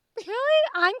 Really?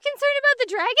 I'm concerned about the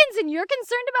dragons and you're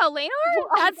concerned about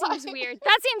Laenor? That seems weird.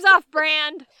 That seems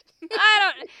off-brand.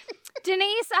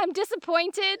 Denise, I'm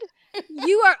disappointed.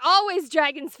 You are always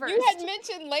dragons first. You had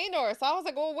mentioned Laenor, so I was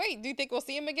like, well, wait, do you think we'll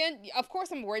see him again? Of course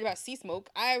I'm worried about Sea Smoke.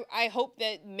 I hope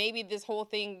that maybe this whole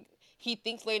thing, he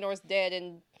thinks Laenor's dead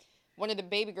and one of the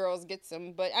baby girls gets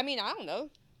him. But I mean, I don't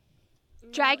know.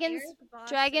 Dragons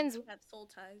have soul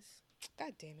ties.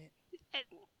 God damn it.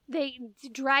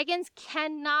 Dragons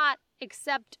cannot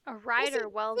accept a rider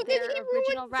while So their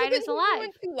original rider's alive. He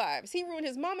ruined 2 lives. He ruined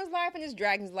his mama's life and his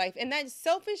dragon's life, and that's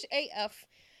selfish AF.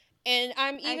 And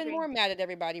I'm even more mad at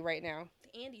everybody right now.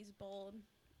 Andy's bald.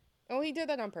 Oh, he did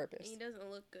that on purpose. He doesn't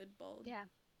look good bald. Yeah.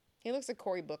 He looks like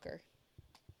Cory Booker.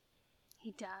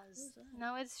 He does.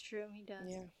 No, it's true. He does.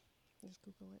 Yeah. Just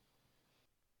Google it.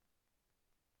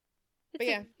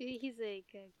 He's a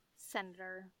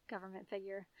senator, government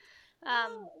figure. We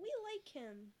like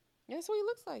him. That's what he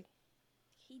looks like.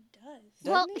 He does.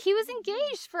 Well, he was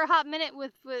engaged for a hot minute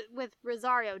with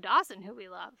Rosario Dawson, who we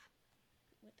love.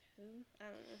 With who? I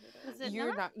don't know who that is.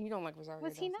 You don't like Rosario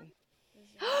Was Dawson. he not?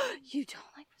 You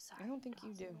don't like Rosario? I don't think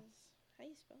you do. How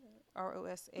you spell that?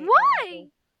 ROSA. Why?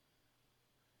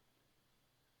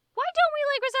 Why don't we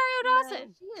like Rosario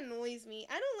Dawson? She annoys me.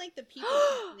 I don't like the people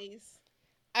she plays.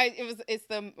 It's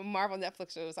the Marvel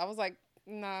Netflix shows. I was like,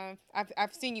 nah.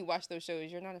 I've seen you watch those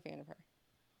shows. You're not a fan of her.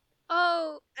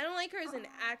 Oh. I don't like her as an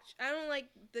act. I don't like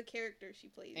the character she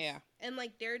plays. Yeah. And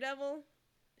like Daredevil,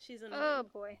 she's annoying. Oh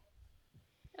boy.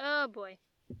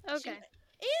 Okay.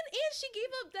 And she gave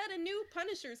up that a new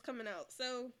Punisher's coming out.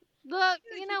 So look,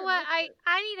 you know what?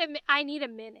 I need a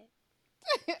minute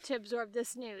to absorb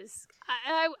this news.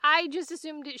 I just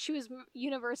assumed that she was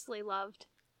universally loved.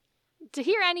 To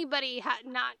hear anybody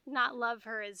not love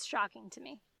her is shocking to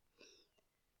me.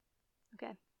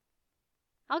 Okay,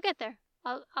 I'll get there.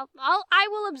 I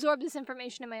will absorb this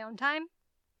information in my own time.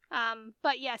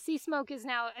 But yeah, Sea Smoke is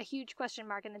now a huge question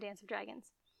mark in the Dance of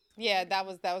Dragons. Yeah, that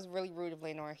was really rude of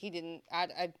Lenore. He didn't.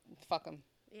 I fuck him.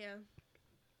 Yeah.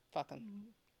 Fuck him.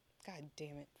 God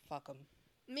damn it. Fuck him.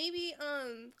 Maybe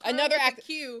another act.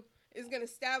 Q is gonna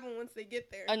stab him once they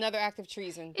get there. Another act of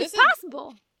treason. It's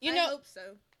possible. I hope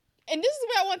so. And this is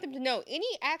what I want them to know.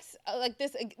 Any acts like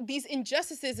this, these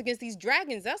injustices against these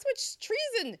dragons, that's what's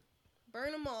treason.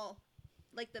 Burn them all.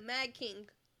 Like the Mad King.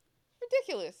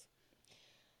 Ridiculous.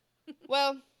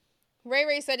 Well, Ray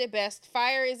Ray said it best.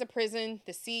 Fire is a prison.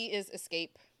 The sea is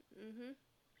escape. Mm-hmm.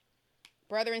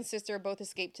 Brother and sister both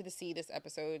escaped to the sea this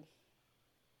episode.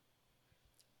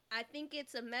 I think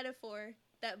it's a metaphor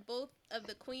that both of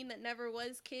the Queen That Never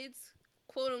Was kids,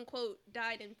 quote unquote,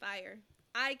 died in fire.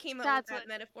 I came up with that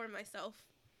metaphor myself.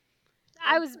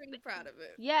 I was pretty proud of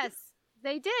it. Yes,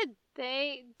 they did.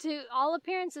 To all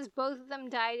appearances, both of them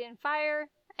died in fire,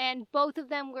 and both of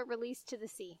them were released to the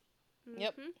sea. Mm-hmm.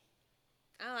 Yep.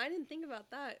 Oh, I didn't think about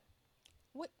that.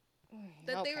 What?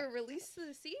 That they were released to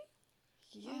the sea?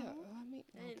 Yeah.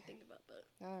 I didn't think about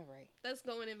that. All right. That's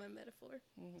going in my metaphor.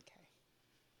 Okay.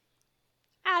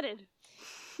 Added.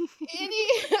 Any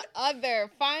other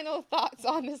final thoughts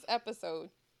on this episode?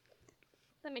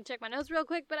 Let me check my notes real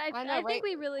quick, but I think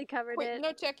we really covered it.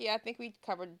 No, check. Yeah, I think we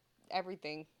covered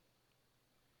everything.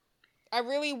 I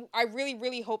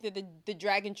really hope that the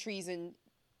dragon treason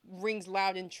rings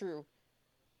loud and true.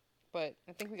 But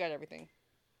I think we got everything.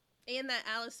 And that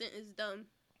Allison is dumb.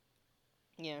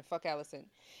 Yeah, fuck Allison.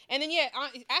 And then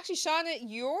actually, Shauna,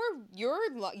 you're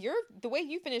the way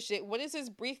you finished it. What is this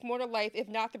brief mortal life if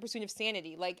not the pursuit of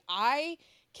sanity? Like, I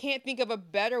can't think of a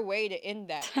better way to end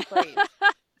that phrase.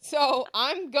 So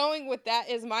I'm going with that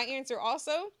as my answer.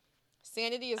 Also,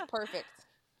 sanity is perfect.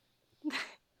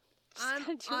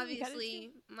 I'm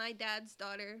obviously my dad's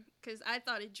daughter because I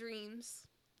thought of dreams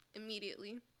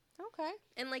immediately. Okay.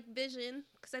 And like vision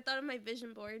because I thought of my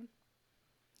vision board.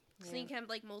 So you can have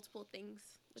like multiple things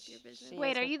with your vision.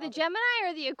 Wait, are you the Gemini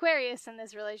or the Aquarius in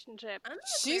this relationship? I'm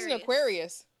She's an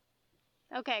Aquarius.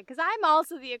 Okay, because I'm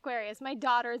also the Aquarius. My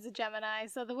daughter is a Gemini,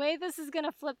 so the way this is going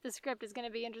to flip the script is going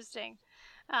to be interesting.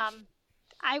 I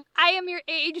am your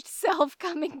aged self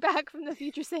coming back from the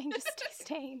future saying, just stay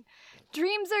sane.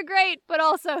 Dreams are great, but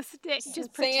also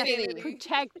just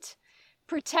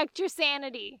protect your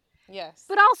sanity. Yes.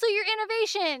 But also your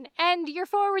innovation and your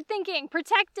forward thinking.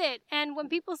 Protect it. And when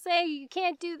people say you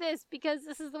can't do this because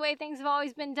this is the way things have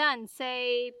always been done,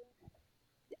 say,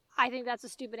 I think that's a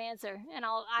stupid answer, and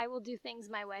I will do things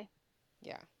my way.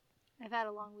 Yeah. I've had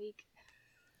a long week.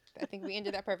 I think we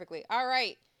ended that perfectly. All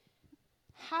right.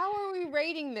 How are we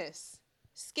rating this?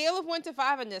 Scale of 1 to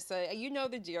 5, Anissa. You know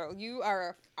the deal. You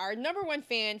are our number 1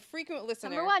 fan, frequent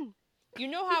listener. Number 1. You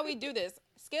know how we do this.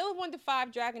 Scale of 1 to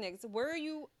 5 dragon eggs. Where are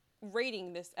you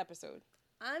rating this episode?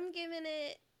 I'm giving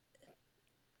it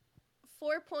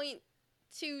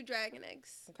 4.2 dragon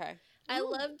eggs. Okay. I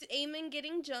loved Eamon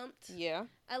getting jumped. Yeah.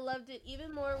 I loved it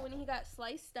even more when he got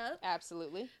sliced up.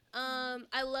 Absolutely.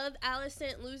 I loved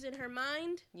Alicent losing her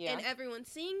mind and everyone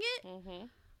seeing it. Mm-hmm.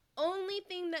 only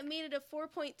thing that made it a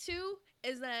 4.2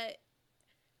 is that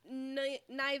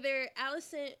neither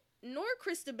Allison nor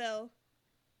Christabel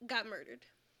got murdered.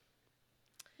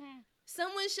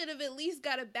 Someone should have at least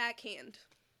got a backhand.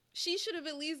 She should have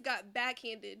at least got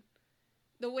backhanded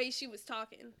the way she was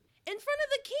talking. In front of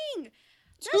the king!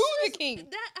 The king!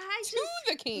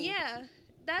 The king! Yeah,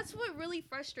 that's what really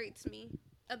frustrates me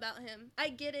about him. I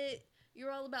get it.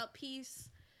 You're all about peace.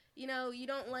 You know, you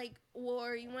don't like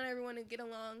war. You want everyone to get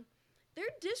along. They're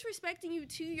disrespecting you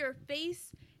to your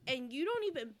face, and you don't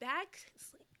even backhand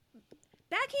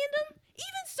him?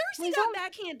 Even Cersei got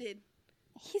backhanded.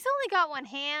 He's only got one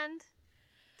hand,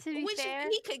 to be fair.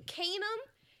 He could cane him.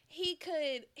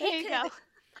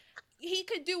 He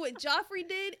could do what Joffrey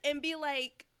did and be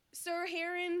like, Sir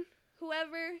Heron,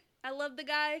 whoever, I love the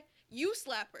guy, you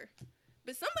slap her.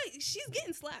 But she's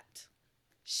getting slapped.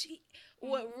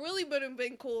 What really would have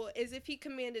been cool is if he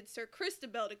commanded Sir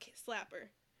Christabel to slap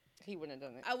her. He wouldn't have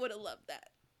done it. I would have loved that.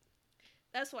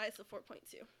 That's why it's a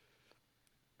 4.2.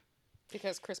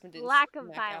 Because Crispin didn't. Lack of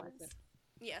violence. Allison.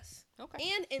 Yes.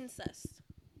 Okay. And incest.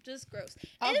 Just gross.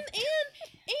 Oh.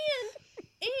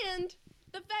 And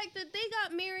the fact that they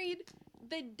got married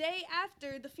the day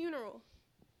after the funeral.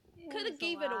 Could have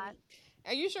gave it a week.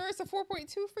 Are you sure it's a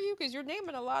 4.2 for you? Because you're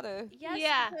naming a lot of...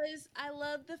 Yes, because I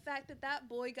love the fact that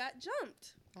boy got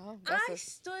jumped. Oh, I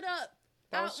stood up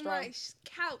out my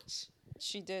couch.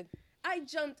 She did. I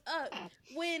jumped up.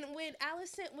 When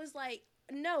Allison was like,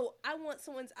 no, I want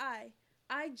someone's eye,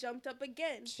 I jumped up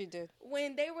again. She did.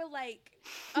 When they were like,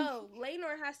 oh,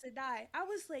 Laenor has to die, I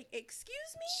was like,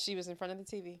 excuse me? She was in front of the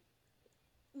TV.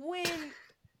 When,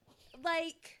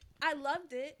 I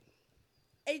loved it.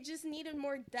 It just needed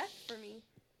more depth for me.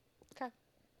 Okay.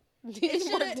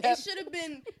 It should have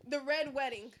been the red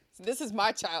wedding. This is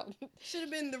my child. Should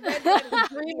have been the red wedding. The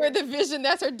dream or the vision,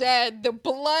 that's her dad. The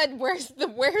blood, where's the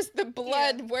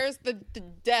blood? Yeah. Where's the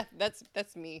death?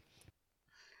 That's me.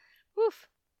 Woof.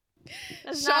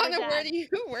 That's Shauna,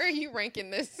 where are you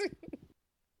ranking this?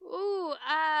 Ooh,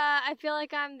 I feel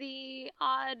like I'm the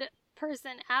odd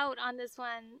person out on this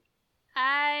one.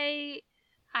 I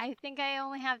think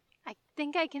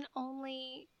I can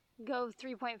only go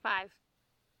 3.5.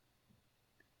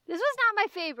 This was not my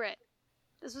favorite.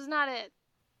 This was not it.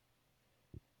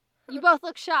 You both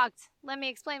look shocked. Let me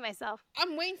explain myself.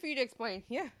 I'm waiting for you to explain.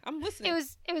 Yeah, I'm listening.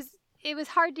 It was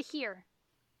hard to hear.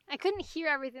 I couldn't hear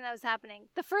everything that was happening.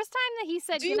 The first time that he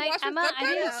said goodnight, Emma, I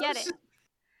didn't get it.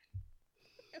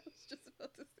 I was just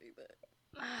about to say that.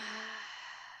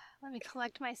 Let me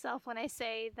collect myself when I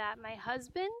say that my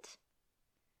husband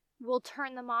will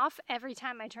turn them off every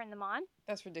time I turn them on.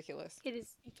 That's ridiculous. It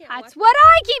is. That's what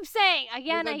I keep saying.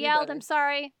 Again, I yelled. I'm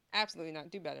sorry. Absolutely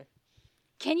not. Do better.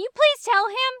 Can you please tell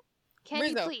him? Can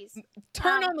Rizzo, you please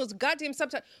turn on those goddamn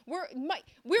subtitles?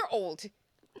 We're old.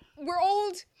 We're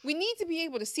old. We need to be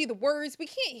able to see the words. We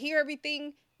can't hear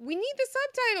everything. We need the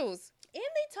subtitles. And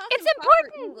they talk it's in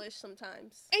important. Proper English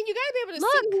sometimes. And you gotta be able to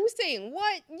see who's saying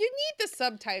what. You need the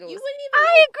subtitles. You wouldn't even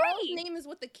know agree. Carl's name is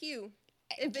with the Q.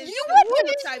 You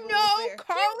wouldn't know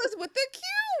Carl is with the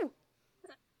Q.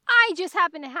 I just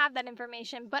happen to have that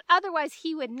information, but otherwise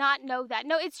he would not know that.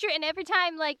 No, it's true. And every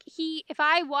time, if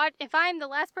I'm the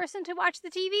last person to watch the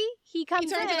TV, he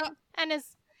comes in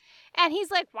and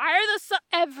he's like, "Why are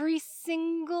every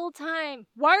single time?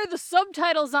 Why are the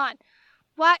subtitles on?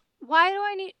 Why do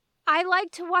I need? I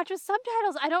like to watch with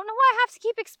subtitles. I don't know why I have to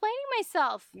keep explaining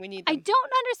myself. We need them. I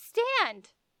don't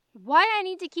understand why I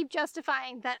need to keep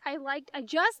justifying that I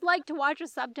just like to watch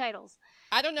with subtitles.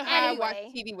 I don't know how to watch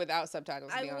TV without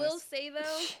subtitles, to be honest. I will say,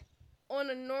 though, on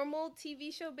a normal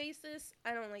TV show basis,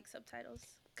 I don't like subtitles.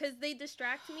 Because they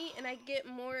distract me, and I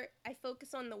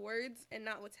focus on the words and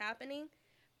not what's happening.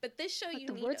 But this show,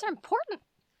 the words are important.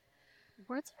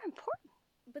 Words are important.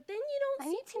 But then you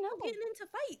don't see people getting into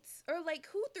fights. Or,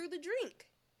 who threw the drink?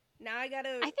 Now I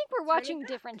think we're watching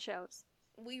different shows.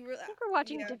 I think we're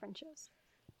watching different shows.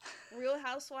 Real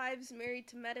Housewives, Married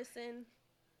to Medicine,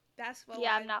 Basketball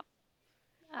Yeah, Wives.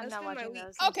 I'm not watching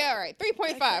those. Okay, all right.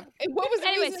 3.5. Okay. And what was the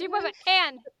Anyways,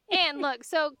 3.5. And look,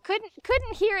 so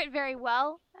couldn't hear it very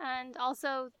well. And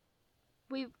also,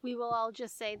 we will all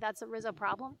just say that's a Rizzo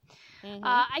problem. Mm-hmm.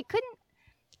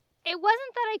 It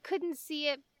wasn't that I couldn't see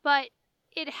it, but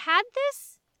it had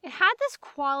this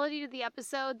quality to the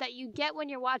episode that you get when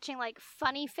you're watching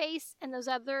Funny Face and those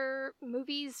other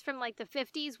movies from the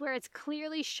 50s where it's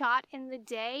clearly shot in the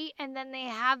day and then they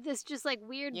have this just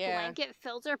weird blanket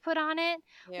filter put on it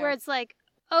where it's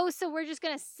so we're just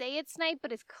going to say it's night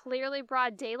but it's clearly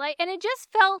broad daylight, and it just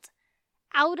felt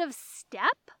out of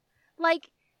step.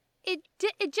 It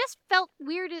just felt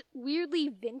weirdly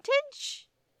vintage.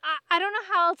 I don't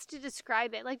know how else to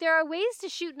describe it. Like, there are ways to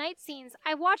shoot night scenes.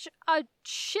 I watch a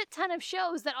shit ton of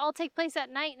shows that all take place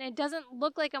at night, and it doesn't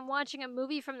look like I'm watching a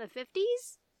movie from the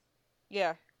 50s.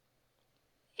 Yeah.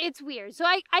 It's weird. So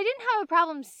I didn't have a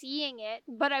problem seeing it,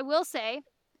 but I will say,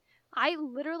 I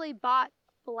literally bought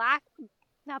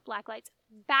backlights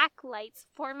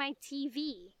for my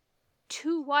TV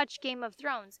to watch Game of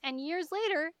Thrones. And years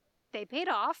later, they paid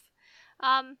off.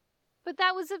 But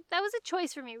that was a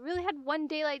choice for me. Really had one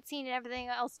daylight scene and everything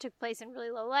else took place in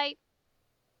really low light.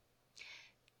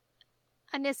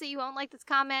 Anissa, you won't like this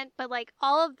comment, but like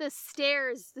all of the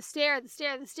stairs,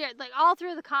 like all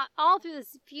through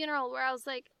this funeral, where I was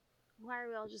like, why are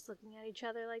we all just looking at each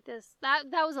other like this? That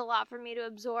was a lot for me to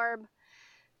absorb.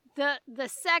 The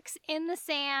sex in the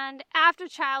sand after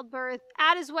childbirth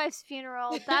at his wife's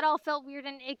funeral, that all felt weird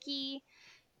and icky.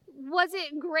 Was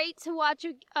it great to watch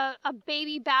a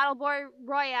baby battle boy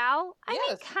royale? I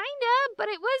mean, kinda, but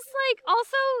it was like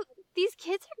also these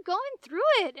kids are going through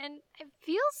it, and it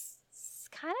feels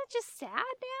kind of just sad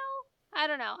now. I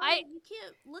don't know. Well, you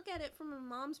can't look at it from a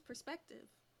mom's perspective.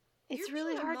 It's You're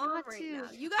really being a hard mom not right to. now.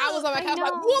 You I was on my couch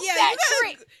like, know. whoop Yeah, that you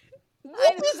trick. You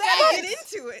Whoop gotta that. get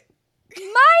into it.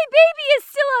 My baby is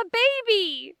still a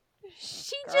baby.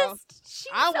 Girl, She's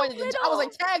I so wanted to. little. I was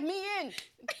like, tag me in.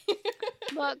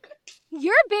 Look,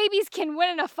 your babies can win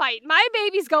in a fight. My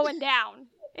baby's going down.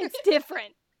 It's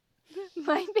different.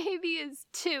 My baby is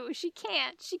 2. She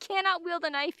cannot wield a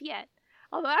knife yet.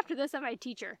 Although after this, I might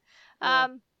teach her. Yeah.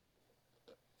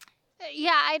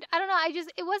 Yeah, I don't know. It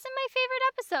wasn't my favorite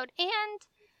episode. And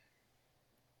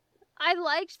I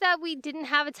liked that we didn't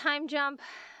have a time jump.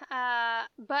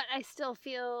 But I still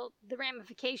feel the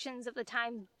ramifications of the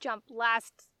time jump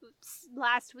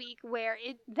last week, where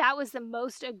that was the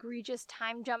most egregious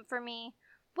time jump for me.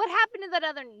 What happened to that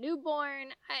other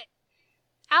newborn?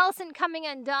 Allison coming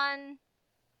undone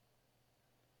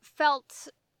felt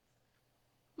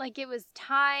like it was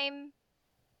time,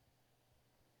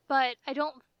 but I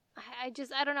don't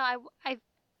know.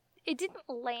 It didn't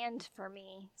land for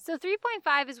me. So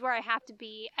 3.5 is where I have to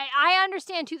be. I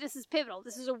understand, too, this is pivotal.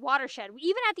 This is a watershed.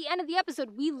 Even at the end of the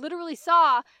episode, we literally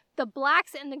saw the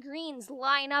blacks and the greens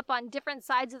line up on different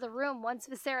sides of the room once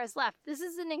Viserys left. This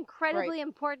is an incredibly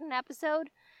important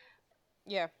episode.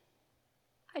 Yeah.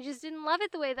 I just didn't love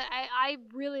it the way that I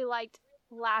really liked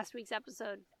last week's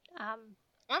episode. I'm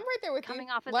right there with coming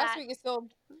you. off of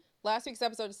Last week's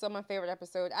episode is still my favorite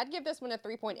episode. I'd give this one a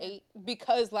 3.8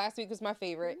 because last week was my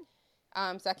favorite.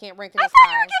 So I can't rank it I as thought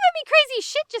high. you were giving me crazy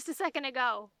shit just a second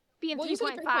ago. Being Well, you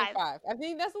said 3.5. 3.5. I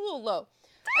think that's a little low.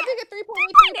 I think a 3.8, 3.8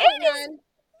 is 3.9.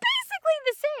 basically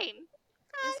the same.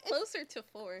 It's closer to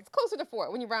 4. It's closer to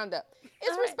 4 when you round up. It's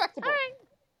All right. respectable. All right.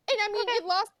 And I mean, it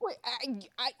lost point.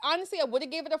 I honestly, I would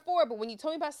have gave it a 4, but when you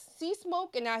told me about Sea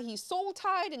Smoke and now he's soul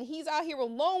tied and he's out here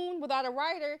alone without a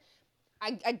rider,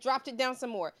 I dropped it down some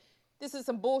more. This is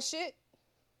some bullshit.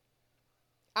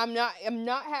 I'm not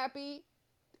happy.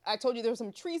 I told you there was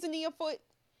some treason afoot,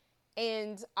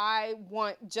 and I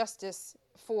want justice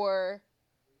for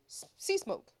Sea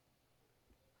Smoke.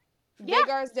 Yeah.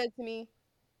 Vhagar's dead to me.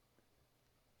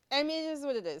 I mean, it is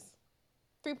what it is.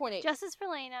 3.8. Justice for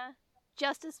Lena.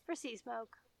 Justice for Sea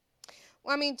Smoke.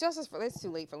 Well, I mean, it's too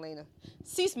late for Lena.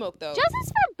 Sea Smoke, though. Justice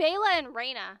for Bela and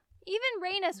Rhaena. Even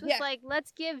Rhaenys was Yeah. like,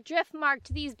 let's give Driftmark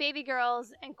to these baby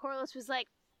girls. And Corlys was like,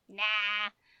 nah.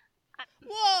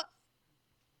 Well,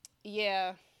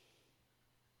 yeah.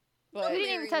 But We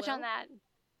didn't even Very touch well. on that.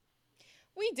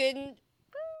 we didn't.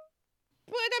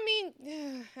 But, I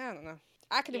mean, I don't know.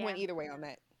 I could have went Yeah. either way on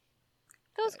that.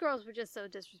 Those girls were just so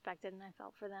disrespected, and I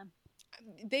felt for them.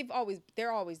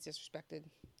 They're always disrespected.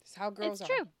 It's how girls It's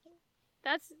are. true.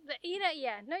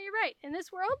 Yeah. No, you're right. In this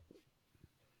world,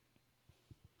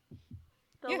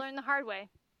 they'll Yeah. learn the hard way.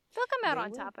 They'll come out They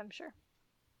on will. top, I'm sure.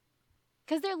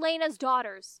 Because they're Lena's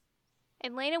daughters.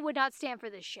 And Lena would not stand for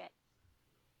this shit.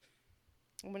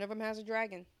 And one of them has a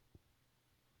dragon.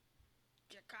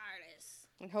 Jakartas.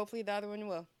 And hopefully the other one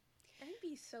will. I'd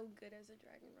be so good as a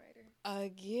dragon rider.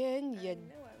 Again, I you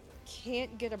know I would.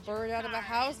 can't get a bird out of a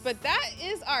house. But that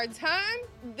is our time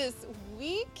this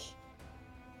week.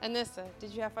 Anissa,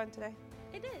 did you have fun today?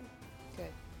 I did.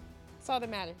 Good. That's all that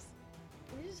matters.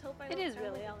 I just hope I It don't is sound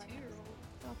really like all a that matters.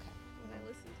 2-year-old Okay. when I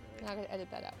listen to it. Not gonna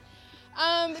edit that out.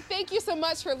 Thank you so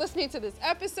much for listening to this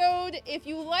episode. If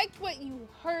you liked what you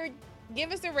heard,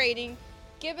 give us a rating,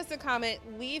 give us a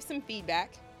comment, leave some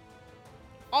feedback.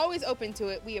 Always open to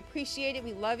it. We appreciate it.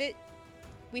 We love it.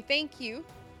 We thank you.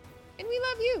 And we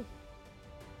love you.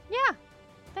 Yeah.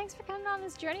 Thanks for coming on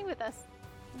this journey with us.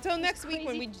 Until next week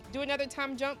when crazy. we do another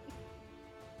time jump.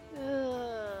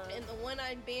 Ugh. and the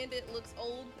one-eyed bandit looks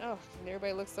old. Oh, and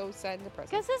everybody looks so sad and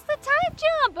depressed. Because it's the time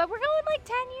jump, but we're going like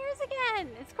 10 years again.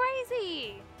 It's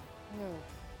crazy.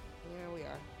 Yeah, we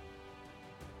are.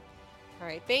 All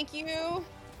right, thank you.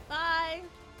 Bye.